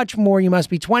 and much more. You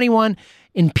must be 21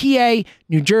 in PA,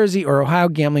 New Jersey, or Ohio.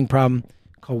 Gambling problem?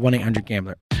 Call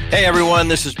 1-800-GAMBLER. Hey everyone,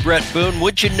 this is Brett Boone.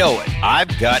 Would you know it?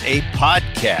 I've got a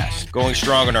podcast going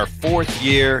strong in our 4th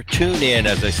year. Tune in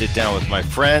as I sit down with my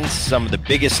friends, some of the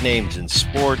biggest names in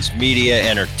sports, media,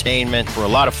 entertainment, for a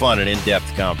lot of fun and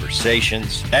in-depth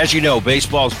conversations. As you know,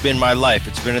 baseball's been my life.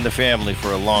 It's been in the family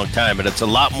for a long time, but it's a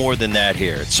lot more than that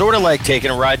here. It's sort of like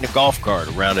taking a ride in a golf cart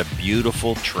around a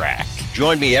beautiful track.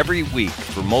 Join me every week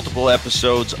for multiple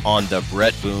episodes on the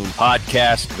Brett Boone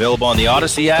Podcast, available on the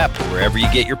Odyssey app or wherever you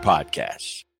get your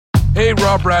podcasts. Hey,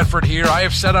 Rob Bradford here. I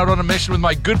have set out on a mission with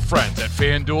my good friends at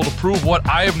FanDuel to prove what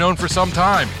I have known for some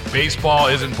time. Baseball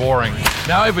isn't boring.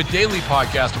 Now I have a daily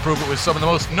podcast to prove it with some of the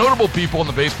most notable people in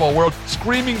the baseball world,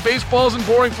 screaming baseball isn't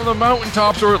boring from the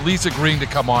mountaintops, or at least agreeing to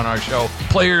come on our show.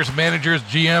 Players, managers,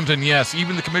 GMs, and yes,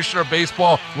 even the commissioner of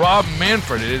baseball, Rob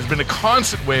Manfred. It has been a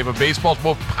constant wave of baseball's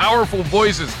most powerful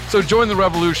voices. So join the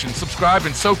revolution. Subscribe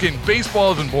and soak in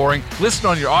Baseball Isn't Boring. Listen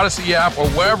on your Odyssey app or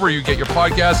wherever you get your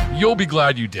podcast. You'll be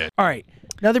glad you did. All right.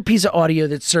 Another piece of audio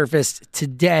that surfaced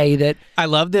today that I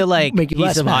love the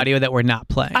piece of audio that we're not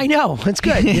playing. I know. It's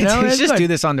good. You know, Let's just do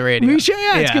this on the radio. We should,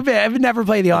 it's good. I've never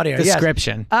played the audio.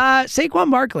 Description. Yes.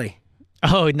 Saquon Barkley.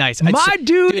 Oh, nice. My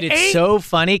dude, it's so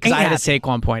funny because I had a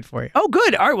Saquon point for you. Oh,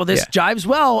 good. All right. Well, this jives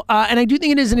well. And I do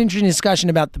think it is an interesting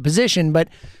discussion about the position, but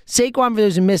Saquon, for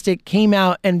those who missed it, came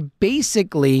out and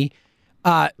basically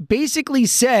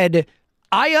said,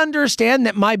 I understand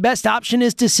that my best option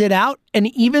is to sit out, and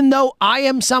even though I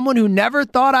am someone who never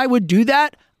thought I would do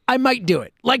that, I might do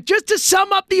it. Like, just to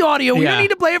sum up the audio, we don't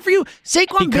need to play it for you.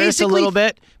 Saquon he cursed basically a little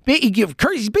bit. He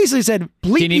basically said,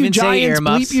 bleep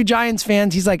you Giants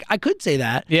fans. He's like, I could say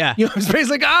that. Yeah. You know, it's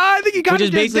basically like, I think you kind of Which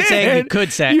is basically saying you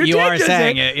could say it. You are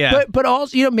saying it, yeah. But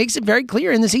also, makes it very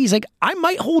clear in this. He's like, I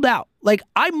might hold out. Like,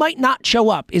 I might not show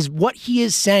up is what he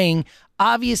is saying.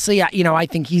 Obviously, I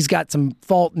think he's got some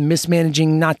fault in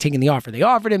mismanaging, not taking the offer they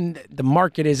offered him. The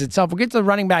market is itself. We'll get to the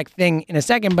running back thing in a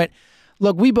second, but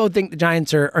look, we both think the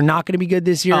Giants are not going to be good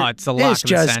this year. Oh, it's a lock This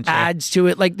just adds to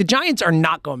it. Like, the Giants are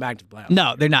not going back to the playoffs.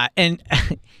 No, they're not. And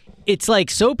it's like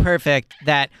so perfect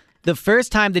that the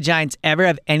first time the Giants ever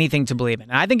have anything to believe in,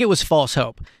 and I think it was false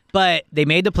hope, but they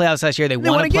made the playoffs last year. They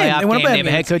won a playoff game. They have a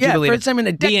head coach who believes first time in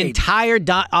a decade. The entire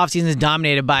offseason is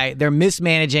dominated by their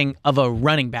mismanaging of a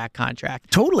running back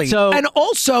contract. Totally. So, and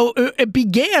also, it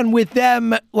began with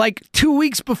them, like, 2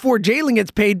 weeks before Jalen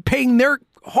gets paid, paying their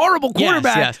horrible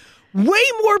quarterback. Yes. Way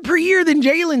more per year than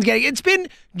Jalen's getting. It's been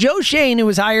Joe Schoen who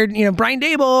was hired, Brian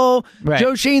Daboll, right.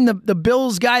 Joe Schoen, the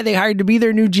Bills guy they hired to be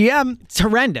their new GM. It's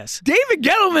horrendous. David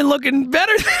Gettleman looking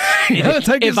better than it's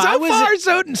like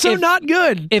so not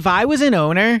good. If I was an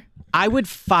owner, I would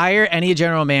fire any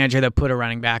general manager that put a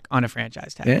running back on a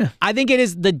franchise tag. Yeah. I think it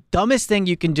is the dumbest thing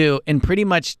you can do in pretty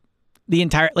much the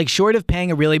entire, like, short of paying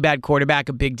a really bad quarterback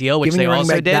a big deal, which Giving they your also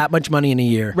running back did. that much money in a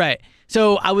year. Right.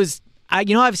 So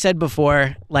I've said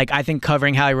before, like, I think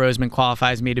covering Howie Roseman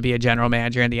qualifies me to be a general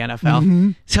manager in the NFL.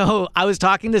 Mm-hmm. So I was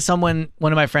talking to one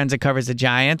of my friends that covers the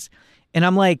Giants, and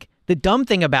I'm like, the dumb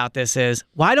thing about this is,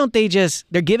 why don't they're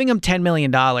giving him $10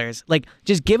 million. Like,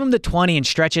 just give him the 20 and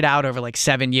stretch it out over like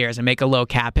 7 years and make a low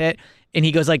cap hit. And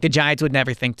he goes, like, the Giants would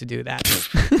never think to do that.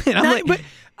 And I'm But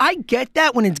I get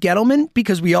that when it's Gettleman,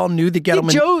 because we all knew that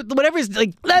Gettleman. Joe, whatever is,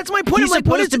 like, that's my point. He's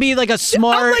supposed to be like a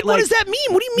smart. I'm like, what does that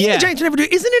mean? What do you mean the Giants would never do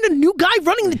it? Isn't it a new guy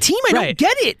running the team? I don't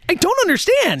get it. I don't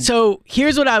understand. So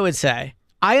here's what I would say.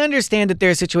 I understand that there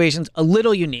are situations a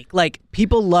little unique. Like,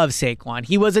 people love Saquon.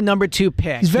 He was a number 2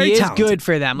 pick. He's very talented. Good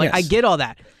for them. Like, I get all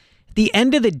that. At the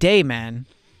end of the day, man,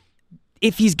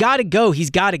 if he's got to go, he's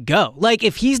got to go. Like,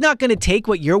 if he's not going to take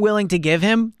what you're willing to give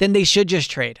him, then they should just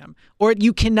trade him. Or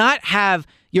you cannot have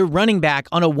your running back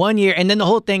on a 1 year, and then the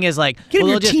whole thing is like,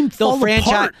 they'll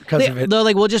franchise because of it. They're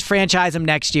like, we'll just franchise him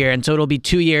next year, and so it'll be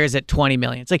 2 years at $20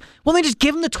 million. It's like, well, then just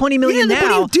give him the $20 million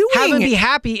now, have him be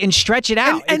happy, and stretch it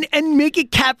out, and make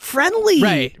it cap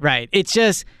friendly. Right. It's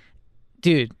just,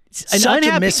 dude. Such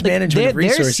a mismanagement of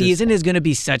resources. Their season is going to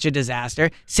be such a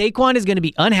disaster. Saquon is going to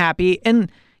be unhappy, and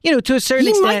to a certain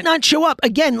extent, he might not show up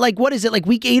again. Like, what is it? Like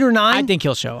week 8 or 9? I think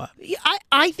he'll show up.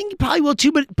 I think he probably will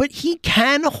too. But he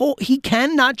can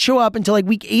not show up until like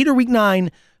week 8 or week 9,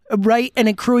 right? And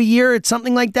accrue a year. It's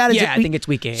something like that. I think it's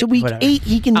week 8. So week 8,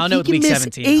 he can week miss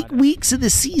 17, 8 weeks of the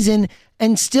season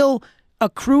and still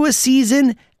accrue a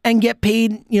season and get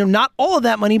paid. Not all of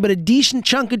that money, but a decent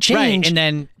chunk of change. Right, and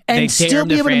then and still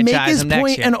be able to make his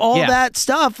point and all that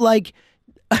stuff. Like,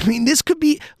 I mean, this could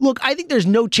be. Look, I think there's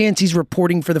no chance he's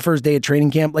reporting for the first day of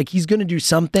training camp. Like, he's going to do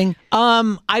something.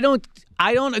 I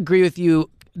don't agree with you.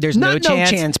 There's no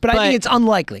chance, but I think it's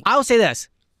unlikely. I'll say this.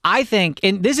 I think,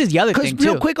 and this is the other thing too.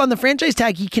 Real quick on the franchise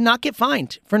tag, he cannot get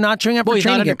fined for not showing up for he's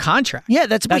training not under camp. contract. Yeah,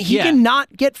 that's the point. He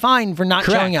cannot get fined for not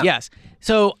showing up. Yes.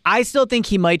 So I still think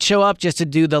he might show up just to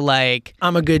do the like,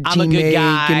 I'm a good guy, give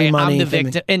me money, I'm the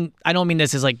victim, and I don't mean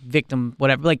this as like victim,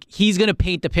 whatever. Like, he's gonna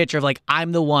paint the picture of like,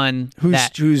 I'm the one who's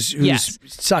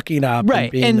sucking up,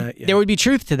 right? And there would be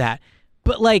truth to that.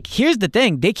 But like, here's the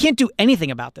thing: they can't do anything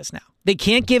about this now. They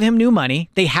can't give him new money.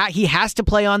 He has to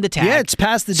play on the tag. Yeah, it's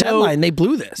past the deadline. They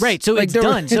blew this. Right, so it's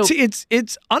done. So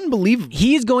it's unbelievable.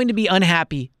 He's going to be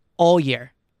unhappy all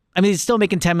year. I mean, he's still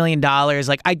making $10 million.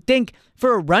 Like, I think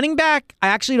for a running back, I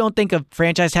actually don't think a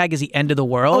franchise tag is the end of the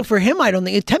world. Oh, for him, I don't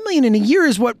think $10 million in a year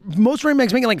is what most running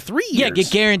backs make in like 3 years. Yeah, get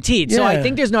guaranteed. Yeah. So I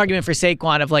think there's an argument for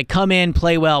Saquon of like, come in,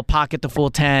 play well, pocket the full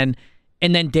 10,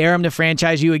 and then dare him to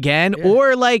franchise you again,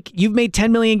 or like, you've made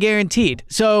 $10 million guaranteed.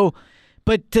 So,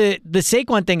 but the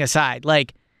Saquon thing aside,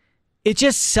 like, it's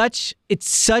just such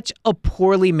a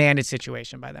poorly managed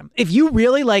situation by them. If you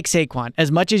really like Saquon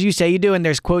as much as you say you do, and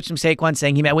there's quotes from Saquon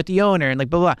saying he met with the owner and like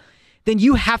blah, blah, blah, then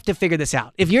you have to figure this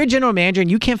out. If you're a general manager and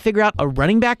you can't figure out a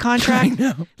running back contract,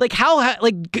 like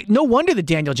no wonder the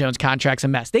Daniel Jones contract's a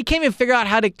mess. They can't even figure out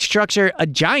how to structure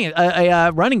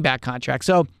a running back contract.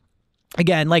 So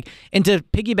again, like, and to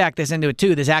piggyback this into it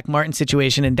too, the Zach Martin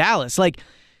situation in Dallas, like,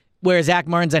 where Zach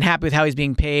Martin's unhappy with how he's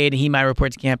being paid, he might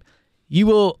report to camp.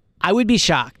 I would be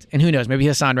shocked, and who knows, maybe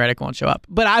Hassan Reddick won't show up,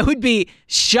 but I would be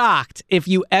shocked if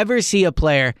you ever see a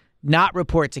player not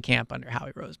report to camp under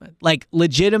Howie Roseman. Like,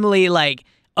 legitimately, like,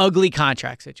 ugly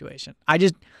contract situation.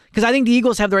 Because I think the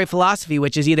Eagles have the right philosophy,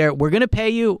 which is either we're going to pay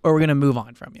you or we're going to move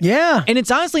on from you. Yeah. And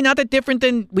it's honestly not that different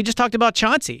than we just talked about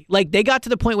Chauncey. Like, they got to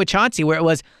the point with Chauncey where it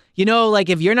was, like,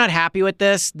 if you're not happy with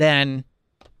this, then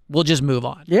we'll just move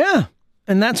on. Yeah.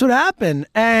 And that's what happened.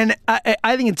 And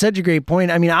I think it's such a great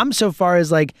point. I mean, I'm so far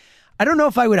as like, I don't know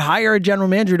if I would hire a general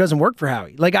manager who doesn't work for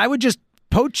Howie. Like, I would just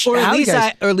poach Howie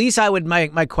guys. Or at least I would.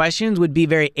 My questions would be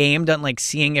very aimed on like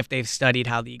seeing if they've studied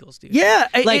how the Eagles do. Yeah.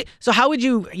 So how would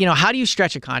you? How do you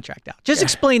stretch a contract out? Just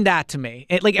explain that to me.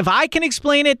 Like, if I can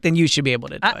explain it, then you should be able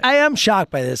to do it. I am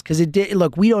shocked by this because it did.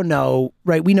 Look, we don't know,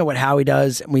 right? We know what Howie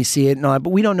does and we see it and all that,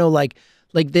 but we don't know like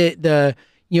the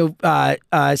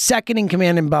second in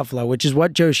command in Buffalo, which is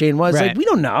what Joe Schoen was. Right. Like, we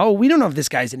don't know. We don't know if this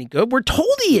guy's any good. We're told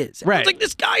he is. Right. It's like,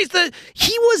 this guy's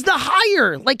he was the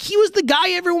hire. Like, he was the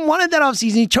guy everyone wanted that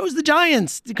offseason. He chose the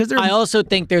Giants because they're. I also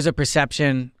think there's a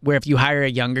perception where if you hire a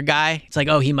younger guy, it's like,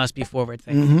 oh, he must be forward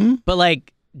thinking. Mm-hmm. But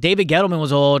like, David Gettleman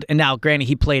was old, and now, granted,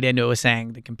 he played into it with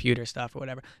saying the computer stuff or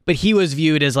whatever, but he was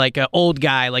viewed as like an old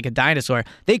guy, like a dinosaur.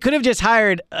 They could have just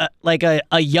hired like a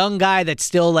young guy that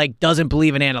still like doesn't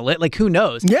believe in analytics. Like, who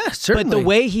knows? Yeah, certainly. But the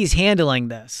way he's handling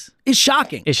this is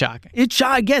shocking. It's shocking.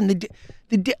 Again,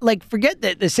 like, forget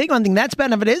the Saquon thing. That's bad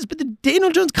enough it is, but the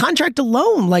Daniel Jones contract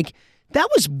alone, like, that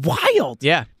was wild.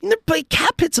 Yeah. I mean, they're like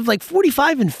cap hits of like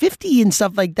 45 and 50 and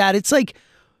stuff like that. It's like,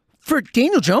 for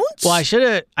Daniel Jones? Well, I should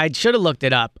have looked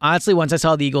it up. Honestly, once I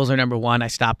saw the Eagles are number one, I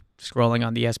stopped scrolling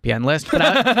on the ESPN list. But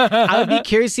I would be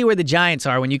curious to see where the Giants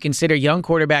are when you consider young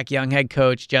quarterback, young head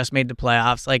coach, just made the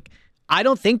playoffs. Like, I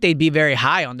don't think they'd be very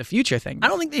high on the future thing. I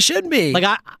don't think they should be. Like,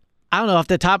 I don't know, off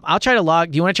the top, I'll try to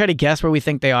log. Do you want to try to guess where we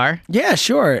think they are? Yeah,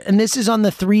 sure. And this is on the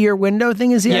 3-year window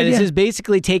thing, is the idea? Yeah, this is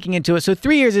basically taking into it. So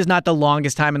 3 years is not the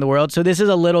longest time in the world. So this is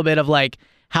a little bit of like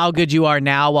how good you are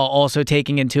now while also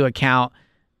taking into account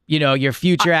your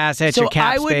future assets, your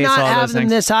cap space, all those things. So I would not have them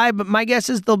this high, but my guess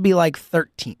is they'll be like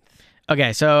 13th.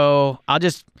 Okay, so I'll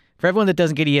just, for everyone that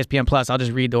doesn't get ESPN Plus, I'll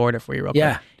just read the order for you real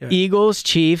quick. Eagles,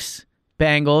 Chiefs,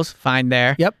 Bengals, fine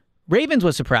there. Yep. Ravens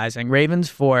was surprising. Ravens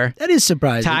 4. That is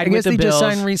surprising. Tied I guess with the they Bills.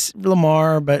 just signed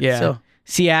Lamar, but yeah. still.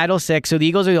 Seattle 6. So the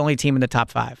Eagles are the only team in the top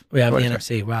 5. We have the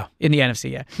NFC. Wow. In the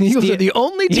NFC, yeah. The Eagles are the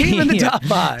only team in the top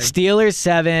 5. Steelers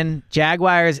 7.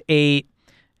 Jaguars 8.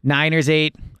 Niners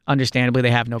 8. Understandably,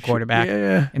 they have no quarterback.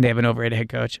 Yeah. And they have an overrated head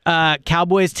coach.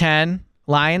 Cowboys 10.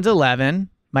 Lions 11.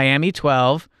 Miami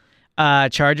 12.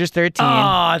 Chargers 13. Oh,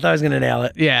 I thought I was going to nail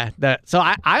it. Yeah. So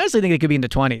I honestly think they could be in the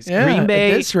 20s. Yeah, Green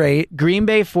Bay, at this rate. Green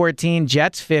Bay 14.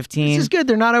 Jets 15. This is good.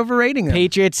 They're not overrating them.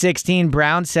 Patriots 16.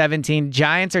 Browns 17.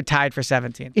 Giants are tied for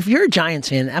 17. If you're a Giants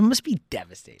fan, that must be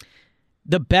devastating.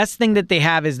 The best thing that they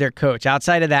have is their coach.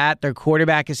 Outside of that, their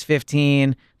quarterback is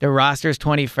 15. Their roster is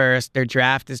 21st. Their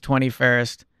draft is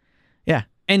 21st. Yeah.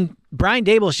 And Brian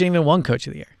Daboll shouldn't even won Coach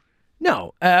of the Year.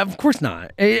 No, of course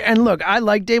not. And look, I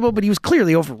like Daboll, but he was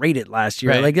clearly overrated last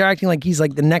year. Right. Like, they're acting like he's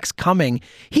like the next coming.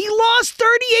 He lost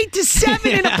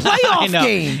 38-7 in a playoff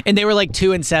game. And they were like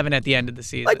 2-7 at the end of the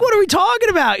season. Like, what are we talking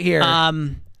about here?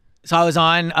 So I was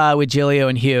on with Gilio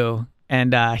and Hugh,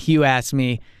 and Hugh asked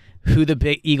me who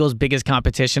the Eagles' biggest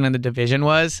competition in the division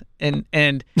was. And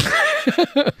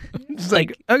it's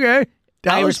like, okay.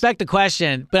 I respect the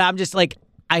question, but I'm just like,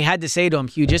 I had to say to him,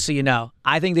 Hugh, just so you know,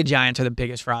 I think the Giants are the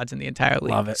biggest frauds in the entire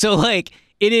league. Love it. So, like,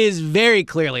 it is very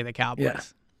clearly the Cowboys. Yeah.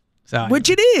 So, which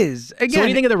it is. Again, so what do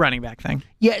you think of the running back thing?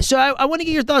 Yeah, so I want to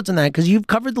get your thoughts on that because you've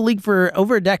covered the league for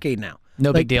over a decade now.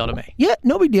 No big deal to me. Yeah,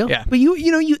 no big deal. Yeah. But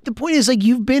you the point is, like,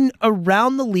 you've been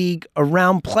around the league,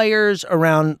 around players,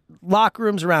 around locker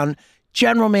rooms, around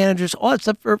general managers, all that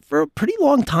stuff for a pretty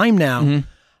long time now.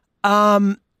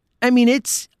 Mm-hmm. I mean,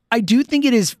 I do think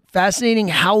it is fascinating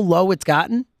how low it's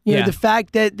gotten. You know, the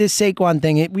fact that this Saquon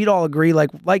thing, we'd all agree,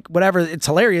 like whatever, it's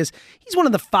hilarious. He's one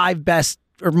of the 5 best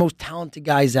or most talented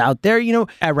guys out there. You know,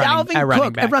 at running back.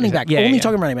 Only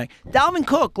talking running back. Dalvin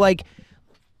Cook, like,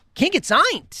 can't get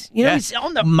signed. You know, he's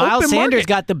on the Miles open Sanders market.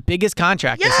 got the biggest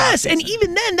contract. Yes, this and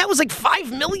even then, that was like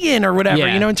 $5 million or whatever.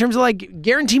 Yeah. You know, in terms of like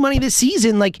guarantee money this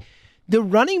season, like the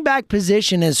running back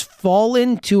position has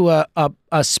fallen to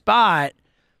a spot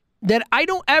that I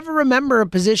don't ever remember a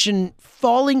position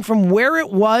falling from where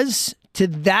it was to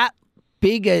that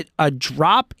big a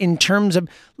drop in terms of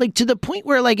like to the point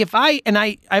where like if I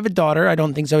have a daughter, I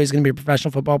don't think Zoe's going to be a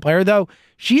professional football player, though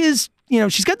she is. You know,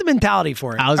 she's got the mentality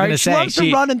for it. I was going to say, she loves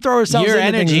to run and throw herself. Your into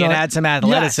energy things and add some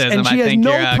athleticism. Yes, and she I has think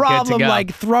no you're problem good to go.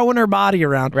 like throwing her body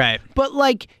around. Right. But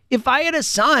like, if I had a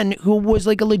son who was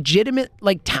like a legitimate,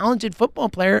 like talented football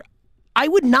player, I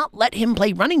would not let him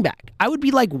play running back. I would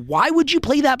be like, why would you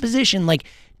play that position? Like,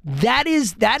 that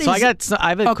is I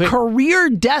have a quick career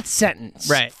death sentence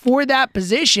Right. for that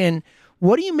position.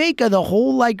 What do you make of the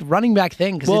whole running back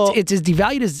thing? Because it's as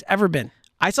devalued as it's ever been.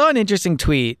 I saw an interesting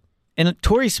tweet, and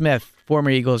Torrey Smith,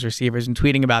 former Eagles receiver, has been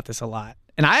tweeting about this a lot.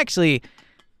 And I actually,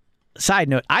 side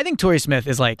note, I think Torrey Smith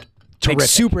is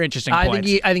makes super interesting points.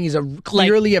 I think he's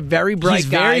clearly a very bright guy. He's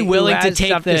very willing to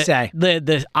take to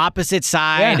the opposite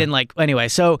side anyway.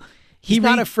 So he's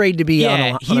not afraid to be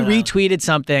on he retweeted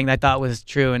something that I thought was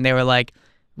true, and they were like,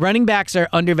 running backs are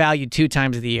undervalued 2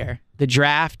 times of the year, the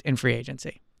draft and free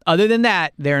agency. Other than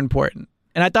that, they're important.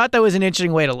 And I thought that was an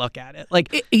interesting way to look at it.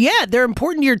 They're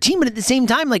important to your team, but at the same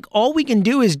time, all we can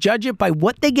do is judge it by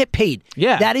what they get paid.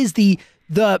 Yeah. That is the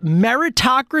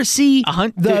meritocracy,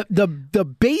 the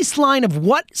baseline of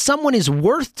what someone is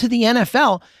worth to the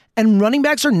NFL, and running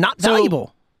backs are not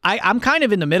valuable. I'm kind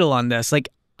of in the middle on this.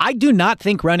 I do not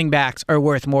think running backs are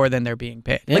worth more than they're being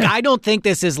paid. Yeah. I don't think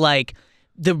this is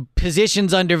the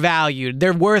position's undervalued.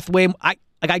 They're worth way.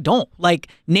 I don't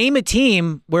name a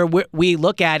team where we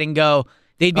look at and go,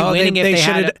 they'd be winning if they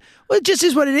had. Well, it just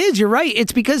is what it is. You're right.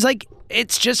 It's because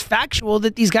it's just factual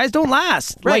that these guys don't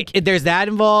last. Right. There's that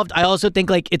involved. I also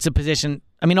think it's a position.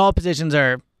 I mean, all positions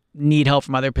need help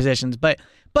from other positions, but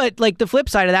the flip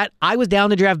side of that, I was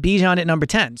down to draft Bijan at number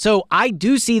 10. So I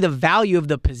do see the value of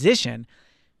the position,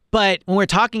 but when we're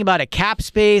talking about a cap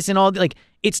space and all,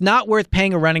 it's not worth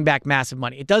paying a running back massive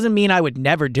money. It doesn't mean I would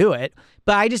never do it,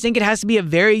 but I just think it has to be a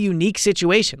very unique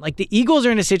situation. The Eagles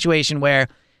are in a situation where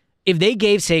if they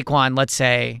gave Saquon, let's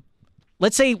say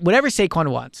whatever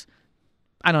Saquon wants,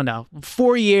 I don't know,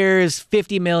 4 years,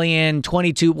 $50 million,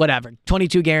 22, whatever,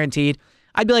 22 guaranteed,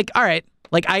 I'd be all right,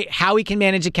 how he can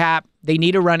manage a cap. They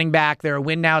need a running back. They're a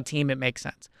win now team. It makes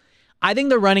sense. I think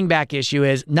the running back issue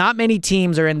is not many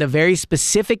teams are in the very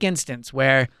specific instance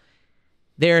where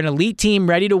they're an elite team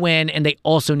ready to win and they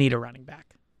also need a running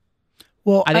back.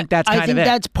 Well, I think that's kind of it.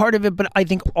 That's part of it, but I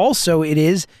think also it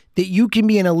is that you can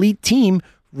be an elite team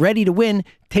ready to win,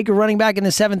 take a running back in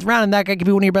the 7th round, and that guy could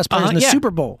be one of your best players in the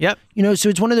Super Bowl. Yep. So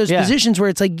it's one of those positions where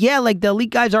it's the elite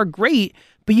guys are great,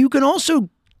 but you can also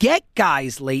get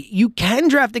guys late. You can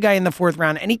draft a guy in the 4th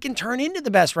round, and he can turn into the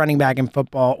best running back in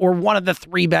football, or one of the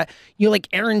 3 best,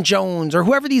 Aaron Jones, or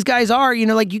whoever these guys are.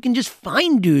 You can just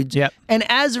find dudes. Yep. And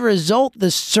as a result, the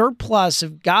surplus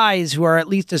of guys who are at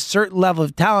least a certain level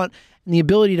of talent and the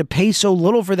ability to pay so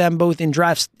little for them, both in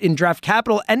draft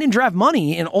capital and in draft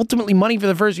money, and ultimately money for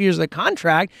the first few years of the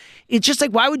contract, it's just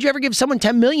why would you ever give someone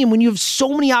 $10 million when you have so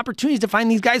many opportunities to find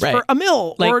these guys for $1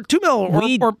 million or $2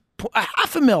 million or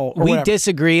 $500,000? We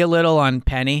disagree a little on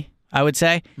Penny, I would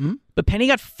say, but Penny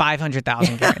got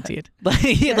 $500,000 guaranteed.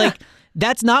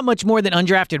 That's not much more than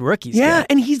undrafted rookies. Yeah,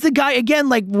 and he's the guy again.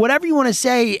 Whatever you want to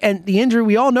say, and the injury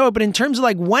we all know, but in terms of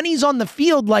when he's on the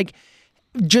field,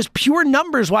 just pure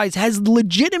numbers wise, has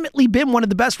legitimately been one of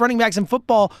the best running backs in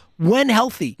football when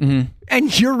healthy. Mm-hmm.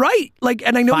 And you're right.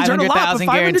 And I know he's earned a lot, but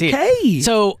 $500K.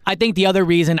 So I think the other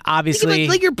reason, obviously,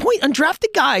 your point,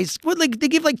 undrafted guys, they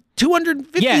give $250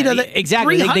 to the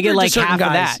exactly. They get half guys.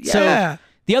 of that. So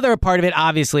the other part of it,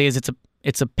 obviously, is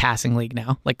it's a passing league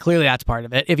now. Clearly that's part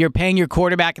of it. If you're paying your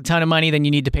quarterback a ton of money, then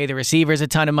you need to pay the receivers a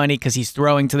ton of money because he's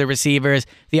throwing to the receivers.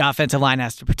 The offensive line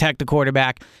has to protect the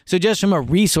quarterback. So just from a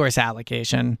resource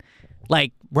allocation,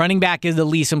 running back is the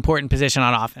least important position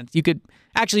on offense. You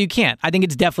can't. I think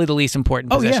it's definitely the least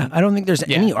important position. Oh, yeah. I don't think there's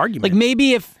any argument.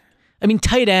 Maybe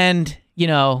tight end,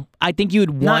 I think you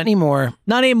would want... Not anymore.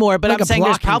 Not anymore, but I'm saying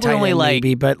there's probably only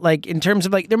maybe, but in terms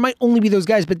of there might only be those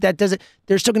guys, but that doesn't...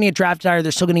 They're still going to get drafted higher.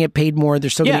 They're still going to get paid more. They're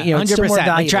still going to... 100%. It's still more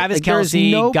valuable. Travis Kelce,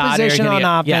 there's no Goddard position on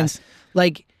offense.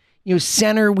 Yes.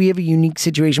 Center, we have a unique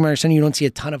situation where center, you don't see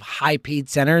a ton of high-paid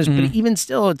centers, but even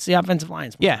still, it's the offensive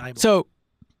line. Yeah, so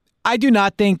I do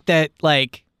not think that,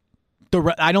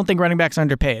 I don't think running backs are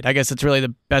underpaid. I guess it's really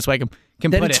the best way I can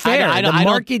put it's it. Fair. The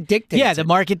market dictates. Yeah, the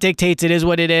market dictates. It is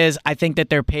what it is. I think that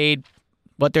they're paid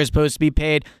what they're supposed to be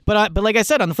paid. But like I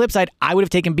said, on the flip side, I would have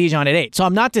taken Bijan at 8. So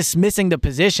I'm not dismissing the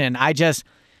position. I just,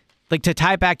 to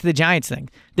tie it back to the Giants thing,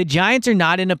 the Giants are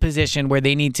not in a position where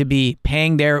they need to be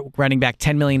paying their running back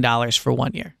 $10 million for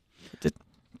 1 year. It's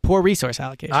poor resource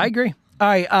allocation. I agree. All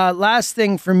right, last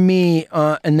thing for me,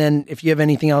 and then if you have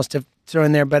anything else to throw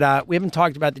in there, but we haven't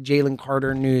talked about the Jalen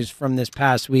Carter news from this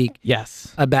past week.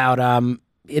 Yes. About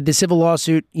the civil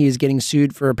lawsuit. He is getting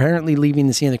sued for apparently leaving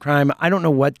the scene of the crime. I don't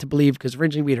know what to believe because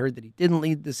originally we had heard that he didn't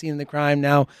leave the scene of the crime.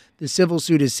 Now the civil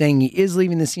suit is saying he is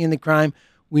leaving the scene of the crime.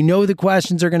 We know the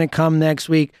questions are going to come next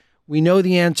week. We know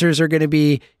the answers are going to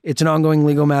be, it's an ongoing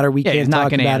legal matter. We can't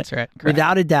talk about it.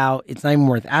 Without a doubt, it's not even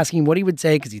worth asking what he would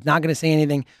say because he's not going to say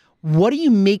anything. What do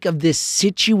you make of this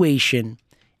situation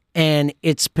and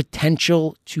its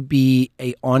potential to be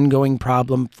an ongoing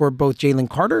problem for both Jalen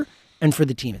Carter and for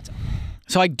the team itself?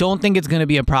 So I don't think it's going to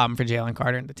be a problem for Jalen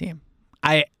Carter and the team.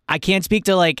 I can't speak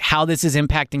to like how this is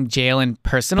impacting Jalen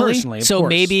personally. of so course.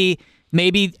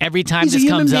 maybe every time He's a this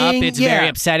human comes up, being, it's very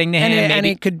upsetting to him. And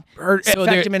it could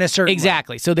affect him in a certain way.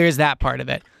 Exactly. So there's that part of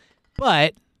it.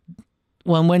 But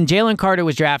when Jalen Carter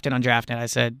was drafted on DraftNet, I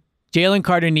said Jalen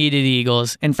Carter needed the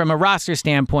Eagles. And from a roster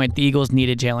standpoint, the Eagles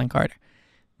needed Jalen Carter.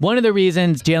 One of the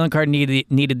reasons Jalen Carter needed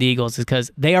the Eagles is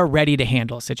because they are ready to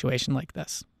handle a situation like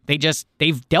this.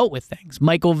 They've dealt with things.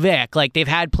 Michael Vick, like they've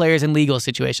had players in legal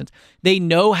situations. They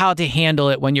know how to handle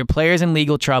it when your player's in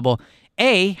legal trouble.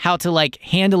 How to like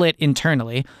handle it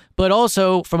internally, but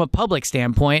also from a public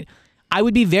standpoint, I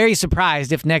would be very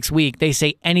surprised if next week they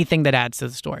say anything that adds to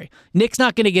the story. Nick's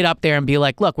not going to get up there and be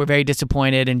like, look, we're very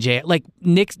disappointed. And like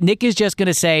Nick is just going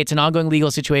to say it's an ongoing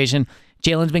legal situation.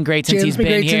 Jalen's been great since he's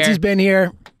been here. Since he's been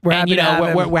here. We're happy to have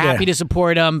him. We're happy to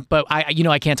support him, but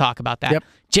I can't talk about that. Yep.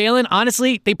 Jalen,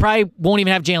 honestly, they probably won't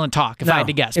even have Jalen talk if I had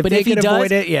to guess. But if he could does,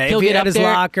 avoid it, he'll if he get at up his there,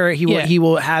 locker, he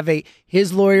will have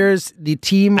his lawyers, the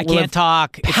team. I can't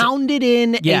talk. Pounded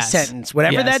in a sentence,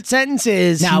 whatever that sentence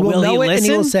is. Now, he will know it listen?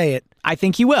 and he will say it. I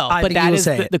think he will, but that is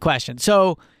the question.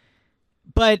 So,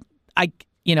 but I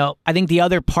think the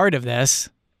other part of this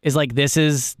is like this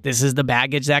is the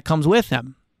baggage that comes with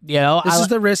him. This is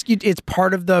the risk. It's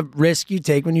part of the risk you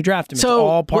take when you draft him. So it's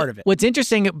all part of it. What's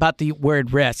interesting about the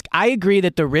word risk, I agree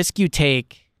that the risk you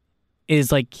take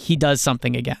is like he does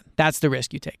something again. That's the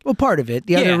risk you take. Well, part of it.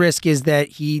 The other risk is that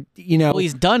he, well,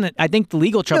 he's done it. I think the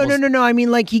legal trouble. No. I mean,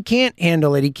 like he can't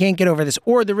handle it. He can't get over this.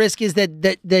 Or the risk is that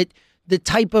the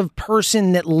type of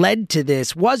person that led to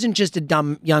this wasn't just a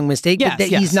dumb young mistake, but that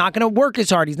he's not going to work as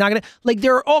hard. He's not going to, like,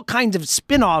 there are all kinds of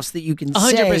spin-offs that you can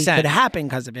 100%. say could happen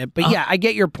because of it. But yeah, I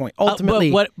get your point.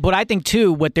 Ultimately. But I think,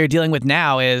 too, what they're dealing with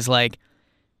now is, like,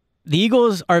 the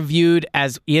Eagles are viewed,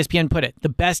 as ESPN put it, the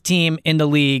best team in the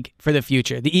league for the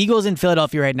future. The Eagles in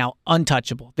Philadelphia right now,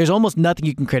 untouchable. There's almost nothing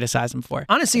you can criticize them for.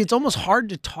 Honestly, it's almost hard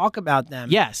to talk about them.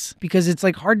 Yes. Because it's,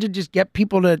 like, hard to just get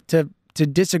people to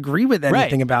disagree with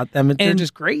anything about them. They're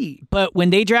just great. But when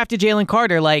they drafted Jalen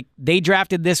Carter, like, they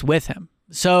drafted this with him.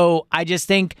 So I just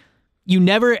think you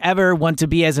never, ever want to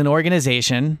be, as an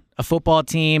organization, a football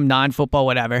team, non-football,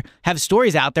 whatever, have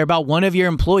stories out there about one of your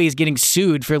employees getting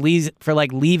sued for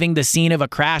leaving the scene of a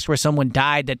crash where someone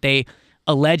died that they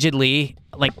allegedly,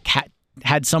 like,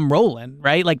 had some role in,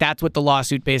 right? Like, that's what the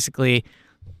lawsuit basically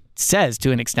says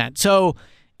to an extent. So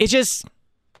it's just...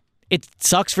 It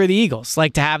sucks for the Eagles,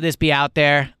 like, to have this be out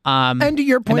there. And to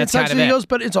your point, it sucks for the Eagles,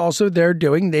 but it's also their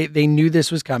doing. They knew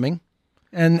this was coming.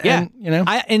 And that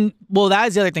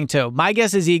is the other thing, too. My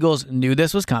guess is Eagles knew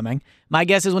this was coming. My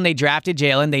guess is when they drafted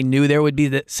Jalen, they knew there would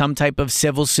be some type of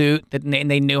civil suit, that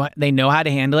they know how to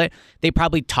handle it. They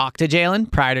probably talked to Jalen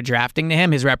prior to drafting to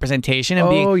him, his representation.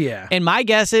 And my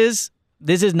guess is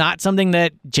this is not something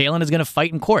that Jalen is going to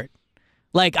fight in court.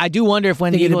 Like, I do wonder if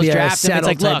when the Eagles draft him, it's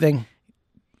like, look,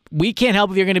 we can't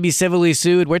help if you're going to be civilly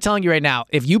sued. We're telling you right now,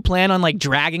 if you plan on, like,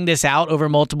 dragging this out over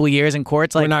multiple years in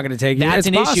courts, like, we're not going to take it. That's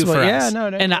an issue for us.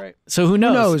 Right. So who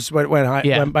knows? Who knows what went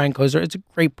behind closed doors? It's a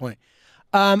great point.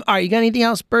 All right, you got anything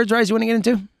else, Birds Rise, you want to get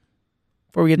into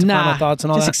before we get to final thoughts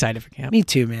and all just that? Excited for camp. Me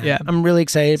too, man. Yeah, I'm really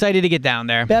excited. Excited to get down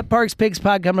there. Bet Parks Pigs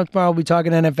Pod coming up tomorrow. We'll be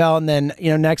talking NFL, and then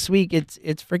next week it's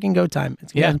freaking go time.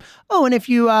 Oh, and if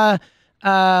you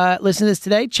listen to this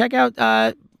today, check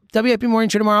out. WIP Morning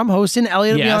Show tomorrow. I'm hosting.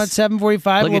 Elliot will be on at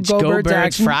 7:45. Look, it's Go Birds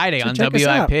action. Friday on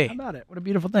WIP. How about it? What a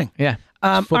beautiful thing. Yeah.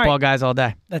 Football guys all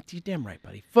day. You're damn right,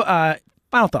 buddy.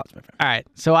 Final thoughts, my friend. All right.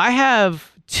 So I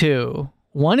have two.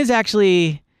 One is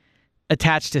actually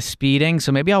attached to speeding,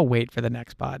 so maybe I'll wait for the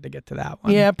next pod to get to that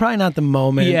one. Yeah, probably not the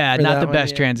moment. Yeah, not the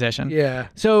best transition. Yeah.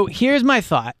 So here's my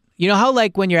thought. You know how,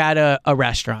 like, when you're at a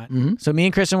restaurant, so me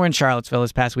and Kristen were in Charlottesville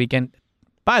this past weekend.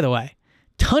 By the way,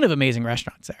 ton of amazing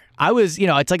restaurants there. I was,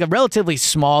 it's like a relatively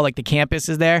small, like, the campus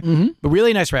is there, but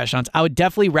really nice restaurants. I would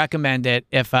definitely recommend it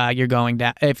if you're going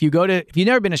down. If you've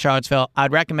never been to Charlottesville,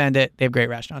 I'd recommend it. They have great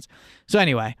restaurants. So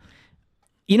anyway,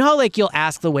 you know how, like, you'll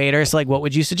ask the waiters, like, what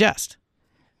would you suggest?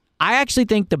 I actually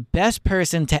think the best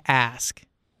person to ask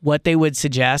what they would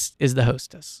suggest is the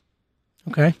hostess.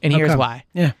 Okay. And here's why.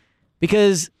 Yeah.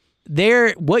 Because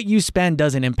what you spend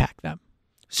doesn't impact them.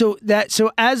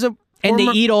 And they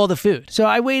eat all the food. So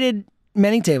I waited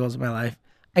many tables in my life.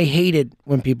 I hated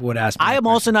when people would ask me. I am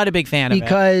also not a big fan of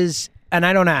it. And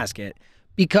I don't ask it,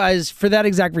 because for that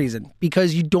exact reason.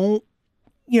 Because you don't,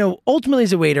 ultimately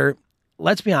as a waiter,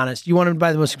 let's be honest, you want to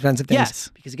buy the most expensive things. Yes.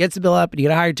 Because it gets the bill up and you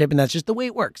get a higher tip, and that's just the way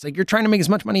it works. Like, you're trying to make as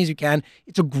much money as you can.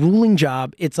 It's a grueling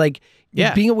job. It's like,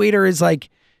 being a waiter is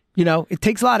like, You know, it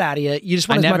takes a lot out of you. You just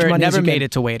want I as much money as never you made can.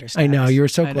 it to waiter status. I know, you were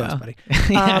so I close, know. buddy.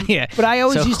 Yeah. But I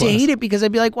always So used to close. hate it because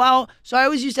I'd be like, well, so I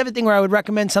always used to have a thing where I would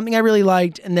recommend something I really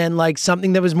liked and then like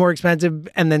something that was more expensive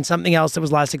and then something else that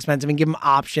was less expensive and give them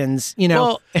options, you know.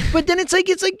 Well- but then it's like,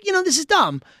 you know, this is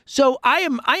dumb. So I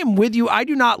am with you. I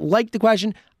do not like the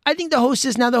question. I think the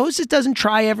hostess doesn't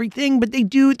try everything, but they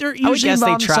do. They're I would usually guess they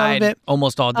involved in some tried of it.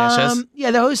 almost all dishes. Yeah,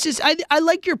 the hostess. I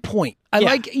like your point. I Yeah.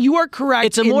 like you are correct.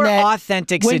 It's a in more that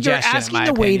authentic when suggestion, you're in asking my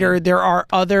the waiter, opinion. there are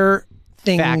other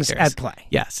things Factors. at play.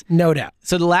 Yes. No doubt.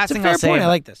 So the last It's a thing fair I'll say, point. I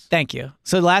like this. Thank you.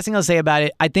 So the last thing I'll say about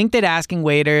it, I think that asking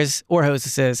waiters or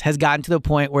hostesses has gotten to the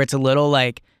point where it's a little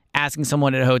like asking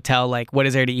someone at a hotel, like, what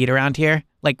is there to eat around here?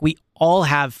 Like, we all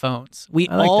have phones. We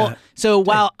I like all. that. So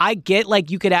while I get like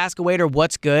you could ask a waiter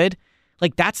what's good,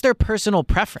 like that's their personal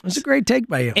preference. That's a great take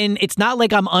by you. And it's not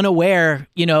like I'm unaware,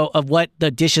 you know, of what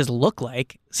the dishes look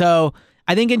like. So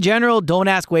I think in general, don't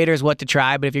ask waiters what to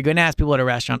try. But if you're going to ask people at a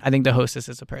restaurant, I think the hostess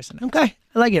is the person. Okay,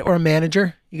 I like it. Or a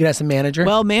manager. You could ask the manager.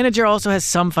 Well, manager also has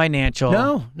some financial.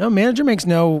 no, manager makes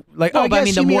no like. No, oh, but I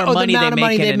mean, the more money amount they of make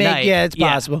money in they a make. night. Yeah, it's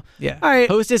possible. Yeah. All right.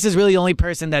 Hostess is really the only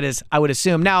person that is, I would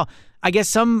assume. Now, I guess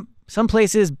some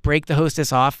places break the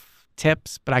hostess off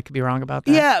tips, but I could be wrong about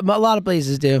that. Yeah, but a lot of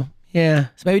places do. Yeah.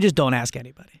 So maybe just don't ask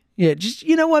anybody. Yeah, just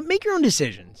you know what, make your own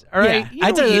decisions. All right. Yeah.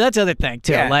 You know That's the other thing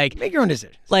too. yeah, Like, make your own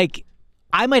decisions. like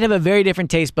I might have a very different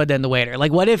taste bud than the waiter.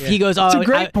 Like, what if he goes, "Oh, It's a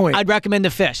great point. I'd recommend the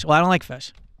fish." Well, I don't like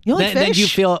fish. You don't like Then you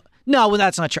fish? feel no. Well,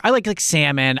 that's not true. I like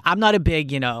salmon. I'm not a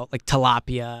big, like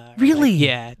tilapia. or, Really? Like,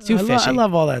 yeah, too I fishy. I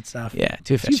love all that stuff. Yeah,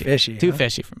 too fishy. fishy, Too huh?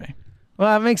 fishy for me.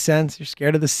 Well, that makes sense. You're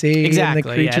scared of the sea. Exactly. And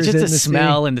the creatures Yeah, it's just in the the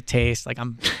smell and the taste. Like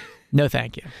no,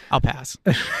 thank you. I'll pass.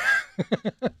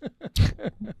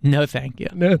 No, thank you.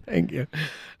 Sea. No, thank you.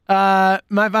 My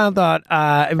final thought.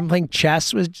 I've been playing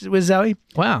chess with Zoe.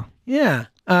 Wow, Yeah.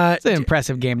 it's an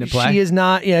impressive game to play. She is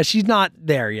not. Yeah, she's not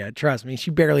there yet. Trust me.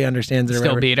 She barely understands it. or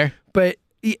Still whatever. beat her. But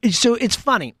so it's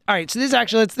funny. All right. So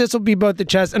this will be both the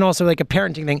chess and also like a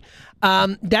parenting thing.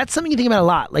 That's something you think about a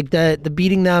lot, like the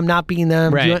beating them, not beating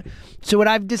them. Right. So what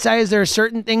I've decided is there are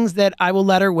certain things that I will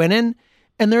let her win in,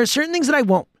 and there are certain things that I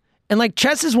won't. And like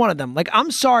chess is one of them. Like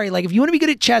I'm sorry. Like if you want to be good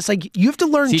at chess, like you have to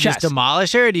learn So you chess. just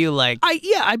demolish her, or do you like?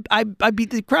 I beat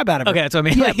the crap out of her. Okay, that's what I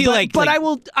mean. Yeah, Like, but I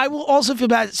will also feel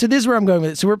bad. So this is where I'm going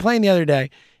with it. So we're playing the other day,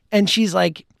 and she's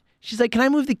like, can I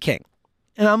move the king?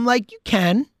 And I'm like, you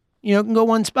can go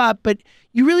one spot, but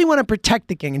you really want to protect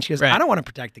the king. And she goes, Right. I don't want to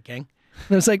protect the king.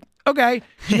 And I was like, okay.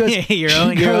 She goes, your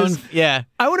own. Yeah.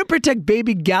 I want to protect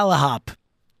baby Galahop,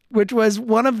 which was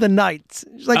one of the knights.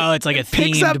 She's like, Oh, it's like a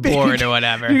picks up themed baby- board or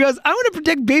whatever. She goes, I want to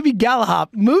protect baby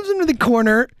Galahop, moves him to the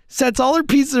corner, sets all her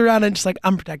pieces around, and she's like,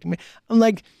 I'm protecting me. I'm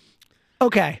like,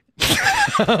 okay.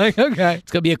 I'm like, okay.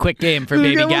 It's gonna be a quick game for Okay,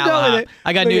 Baby we'll go with Galahop. it.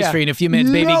 I got But news yeah, for you. In a few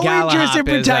minutes, Baby no Galahop interest in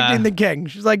is. protecting the king.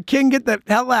 She's like, king, get the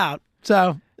hell out.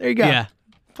 So there you go. Yeah.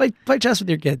 Play chess with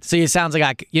your kids. So it sounds like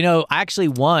I actually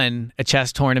won a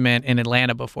chess tournament in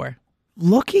Atlanta before.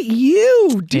 Look at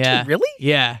you. Did Yeah. you really?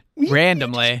 Yeah. You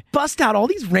Randomly. bust out all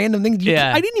these random things.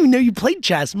 Yeah. I didn't even know you played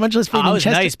chess, much less played I was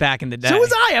chess. nice back in the day. So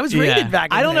was I. I was rated Yeah.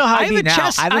 back in I don't the know day. how I I have a beat now.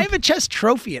 chess. I haven't- I have a chess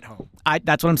trophy at home.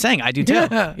 That's what I'm saying. I do too.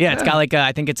 Yeah, Yeah, it's got like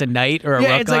I think it's a knight or a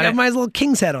Yeah, rook it's on like I it. have my little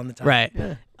king's head on the top. Right.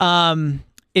 Yeah.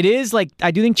 It is like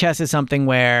I do think chess is something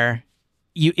where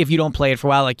if you don't play it for a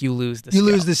while, like you lose the You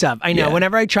skill. lose the stuff. I know. Yeah.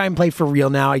 Whenever I try and play for real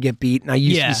now, I get beat, and I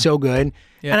used to Yeah. be so good.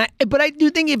 Yeah. But I do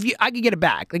think I could get it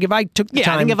back. Like if I took the Yeah,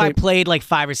 time. I think if to I played like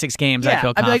 5 or 6 games, I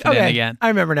feel I'd be like, confident okay, again. I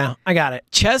remember now. I got it.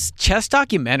 Chess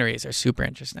documentaries are super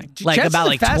interesting. Like Chess about is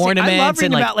like fascinating. I love tournaments and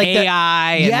reading like about, like, the-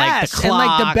 AI and like the clock. and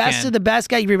like the best and- of the best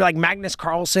guy. You read like Magnus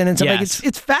Carlsen and stuff. Like Yes.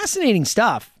 it's fascinating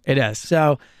stuff. It is.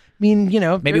 So I mean,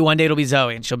 Maybe one day it'll be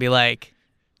Zoe and she'll be like,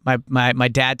 my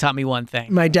dad taught me one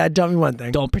thing. my dad taught me one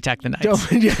thing. Don't protect the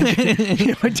knights.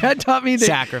 Yeah, my dad taught me that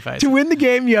Sacrifice. to win the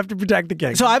game, you have to protect the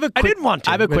king. So I didn't want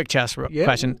to. I have a but- quick chess Yeah.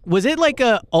 question. Was it like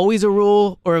always a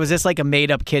rule, or was this like a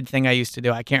made up kid thing I used to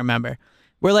do? I can't remember.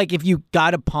 Where like if you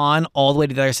got a pawn all the way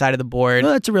to the other side of the board, No,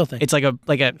 that's a real thing. it's like a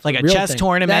Real chess thing.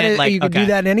 tournament. That is, like you can okay. do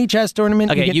that in any chess tournament.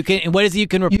 Okay, you can. And what is it? You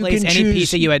can replace can any choose- piece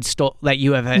that you had that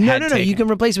you have had. No. taken. You can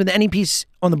replace it with any piece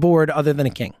on the board other than a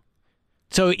king.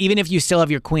 So even if you still have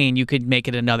your queen, you could make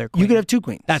it another queen. You could have 2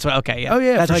 queens. That's what. Okay, yeah. Oh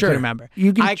yeah, That's for what sure. I could remember.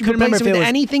 You can I couldn't replace remember it if it with was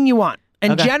anything you want.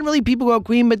 And Okay. generally, people go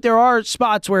queen, but there are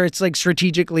spots where it's like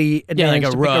strategically Yeah, like advantaged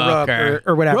a to pick rook a rook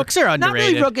or whatever. Rooks are Not really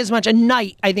underrated. rook as much. A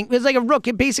knight, I think, it's like a rook.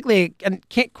 It basically,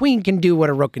 queen can do what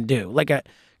a rook can do. Like a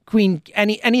queen,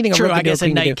 anything. True, a rook I can do, guess a queen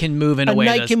can knight do. can move in a way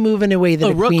knight that's- can move in a way that A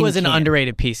a rook queen was an can't.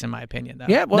 underrated piece in my opinion, though.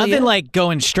 Yeah, well, nothing yeah. like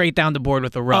going straight down the board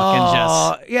with a rook and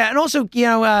just Yeah, and also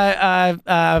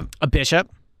a bishop.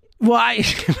 Well,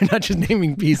 we're not just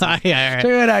naming pieces. Yeah, right. So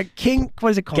we got King. What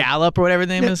is it called? Gallop or whatever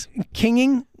the name is.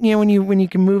 Kinging. You know, when you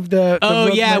can move the. Oh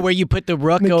rook, yeah, where you put the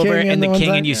rook the over king and the one king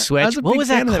side. and you Yeah. switch. What was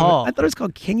that fan of called? I thought it was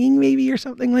called kinging, maybe, or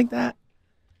something like that.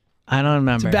 I don't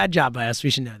remember. It's a bad job by us. We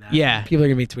should know that. Yeah. People are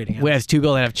gonna be tweeting us. We have 2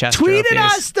 people that have chess Tweeted trophies.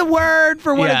 us the word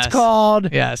for what Yes. it's called.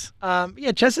 Yes.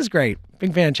 Yeah, chess is great.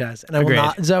 Big fan of chess. And I will Agreed.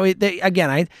 not. Zoe,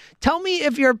 tell me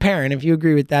if you're a parent, if you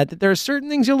agree with that there are certain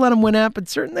things you'll let them win at, but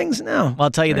certain things, no. Well, I'll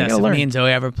tell you There this: go, if learn. me and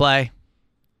Zoe ever play,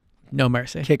 no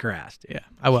mercy. Kick her ass, dude. Yeah,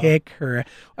 I will. Kick her.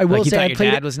 I will you say thought I your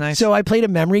played dad was nice? So I played a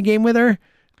memory game with her.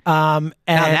 And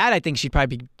Now that I think she'd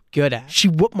probably be good at. she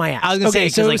whooped my ass. I was gonna say,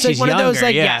 'cause, so it like, was like she's one of those younger,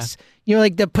 like yeah. yes. You know,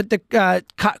 like to put the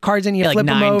cards in, you Yeah, like flip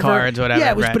them 9 over. cards, whatever, Yeah,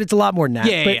 it was, right. but it's a lot more than that.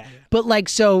 Yeah, but, yeah. But like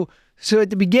so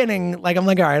at the beginning, like I'm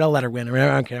like, all right, I'll let her win or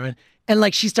whatever. Okay, and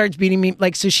like she starts beating me,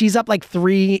 like so she's up like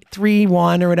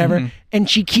 3-1 or whatever, Mm-hmm. and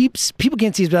she keeps people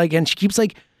can't see this, but like, and she keeps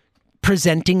like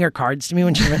presenting her cards to me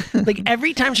when she like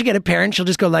every time she get a parent, she'll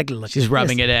just go like, look, She's at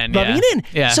rubbing this. it in, rubbing yeah. it in.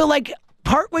 Yeah. So like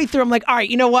partway through, I'm like, all right,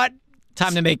 you know what?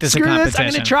 Time to make this Screw a this. competition.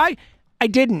 I'm gonna try. I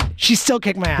didn't. She still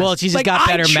kicked my ass. Well, she just like, got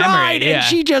better I memory, tried, yeah. and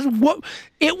she just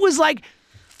it was like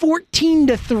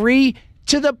 14-3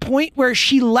 to the point where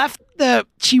she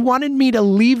wanted me to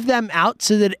leave them out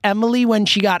so that Emily, when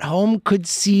she got home, could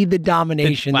see the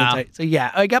domination. Wow. So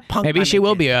yeah, I got punked. Maybe by she my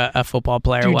will kid. be a football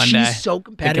player Dude, one she's day. so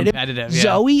competitive. Competitive, yeah.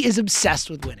 Zoe is obsessed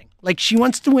with winning. Like she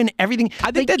wants to win everything.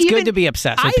 I think Like, that's good to be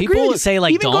obsessed. Like, I agree people with you. say,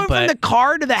 like, even don't, going from but- the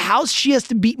car to the house, she has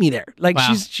to beat me there. Like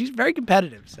Wow. she's very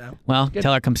competitive. So Well, Good.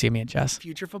 tell her come see me in chess.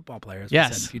 future football players.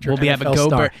 Yes, future we'll be have a NFL go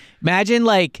star. bird. Imagine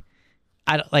like,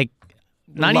 I don't like.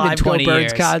 Not even Live 20 Go Birds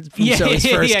years. cards from Zoe's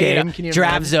first game. Can you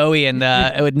Draft imagine? Zoe and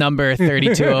with number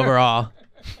 32 overall.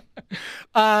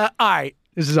 All right,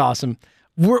 this is awesome.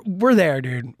 We're there,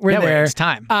 dude. We're Yeah, there. it's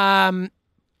time.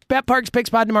 Bet Parks Picks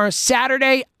Pod tomorrow.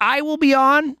 Saturday, I will be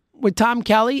on with Tom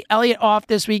Kelly. Elliot off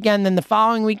this weekend. Then the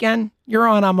following weekend, you're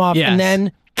on, I'm off. Yes. And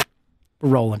then we're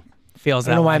rolling. Feels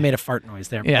I don't that know why I way. made a fart noise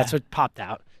there, but Yeah. that's what popped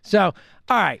out. So,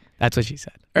 all right. That's what she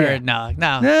said. Yeah. Or no,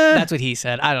 that's what he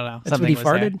said. I don't know. That's what Something he was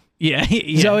there. farted? Yeah,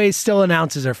 yeah. Zoe still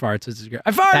announces her farts, which is great.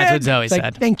 I farted. That's what Zoe It's like,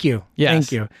 said. Thank you. Yes.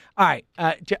 Thank you. All right.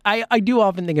 I do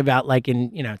often think about like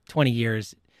in 20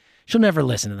 years, she'll never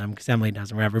listen to them because Emily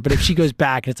doesn't, whatever. But if she goes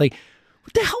back and it's like,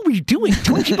 what the hell were you doing?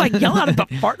 Don't you like yell out about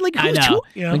fart? Like I who's know.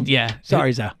 who? Yeah.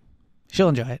 Sorry, Zoe. She'll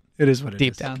enjoy it It is what it is.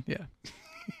 deep down. Yeah.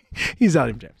 He's out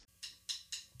of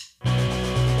James.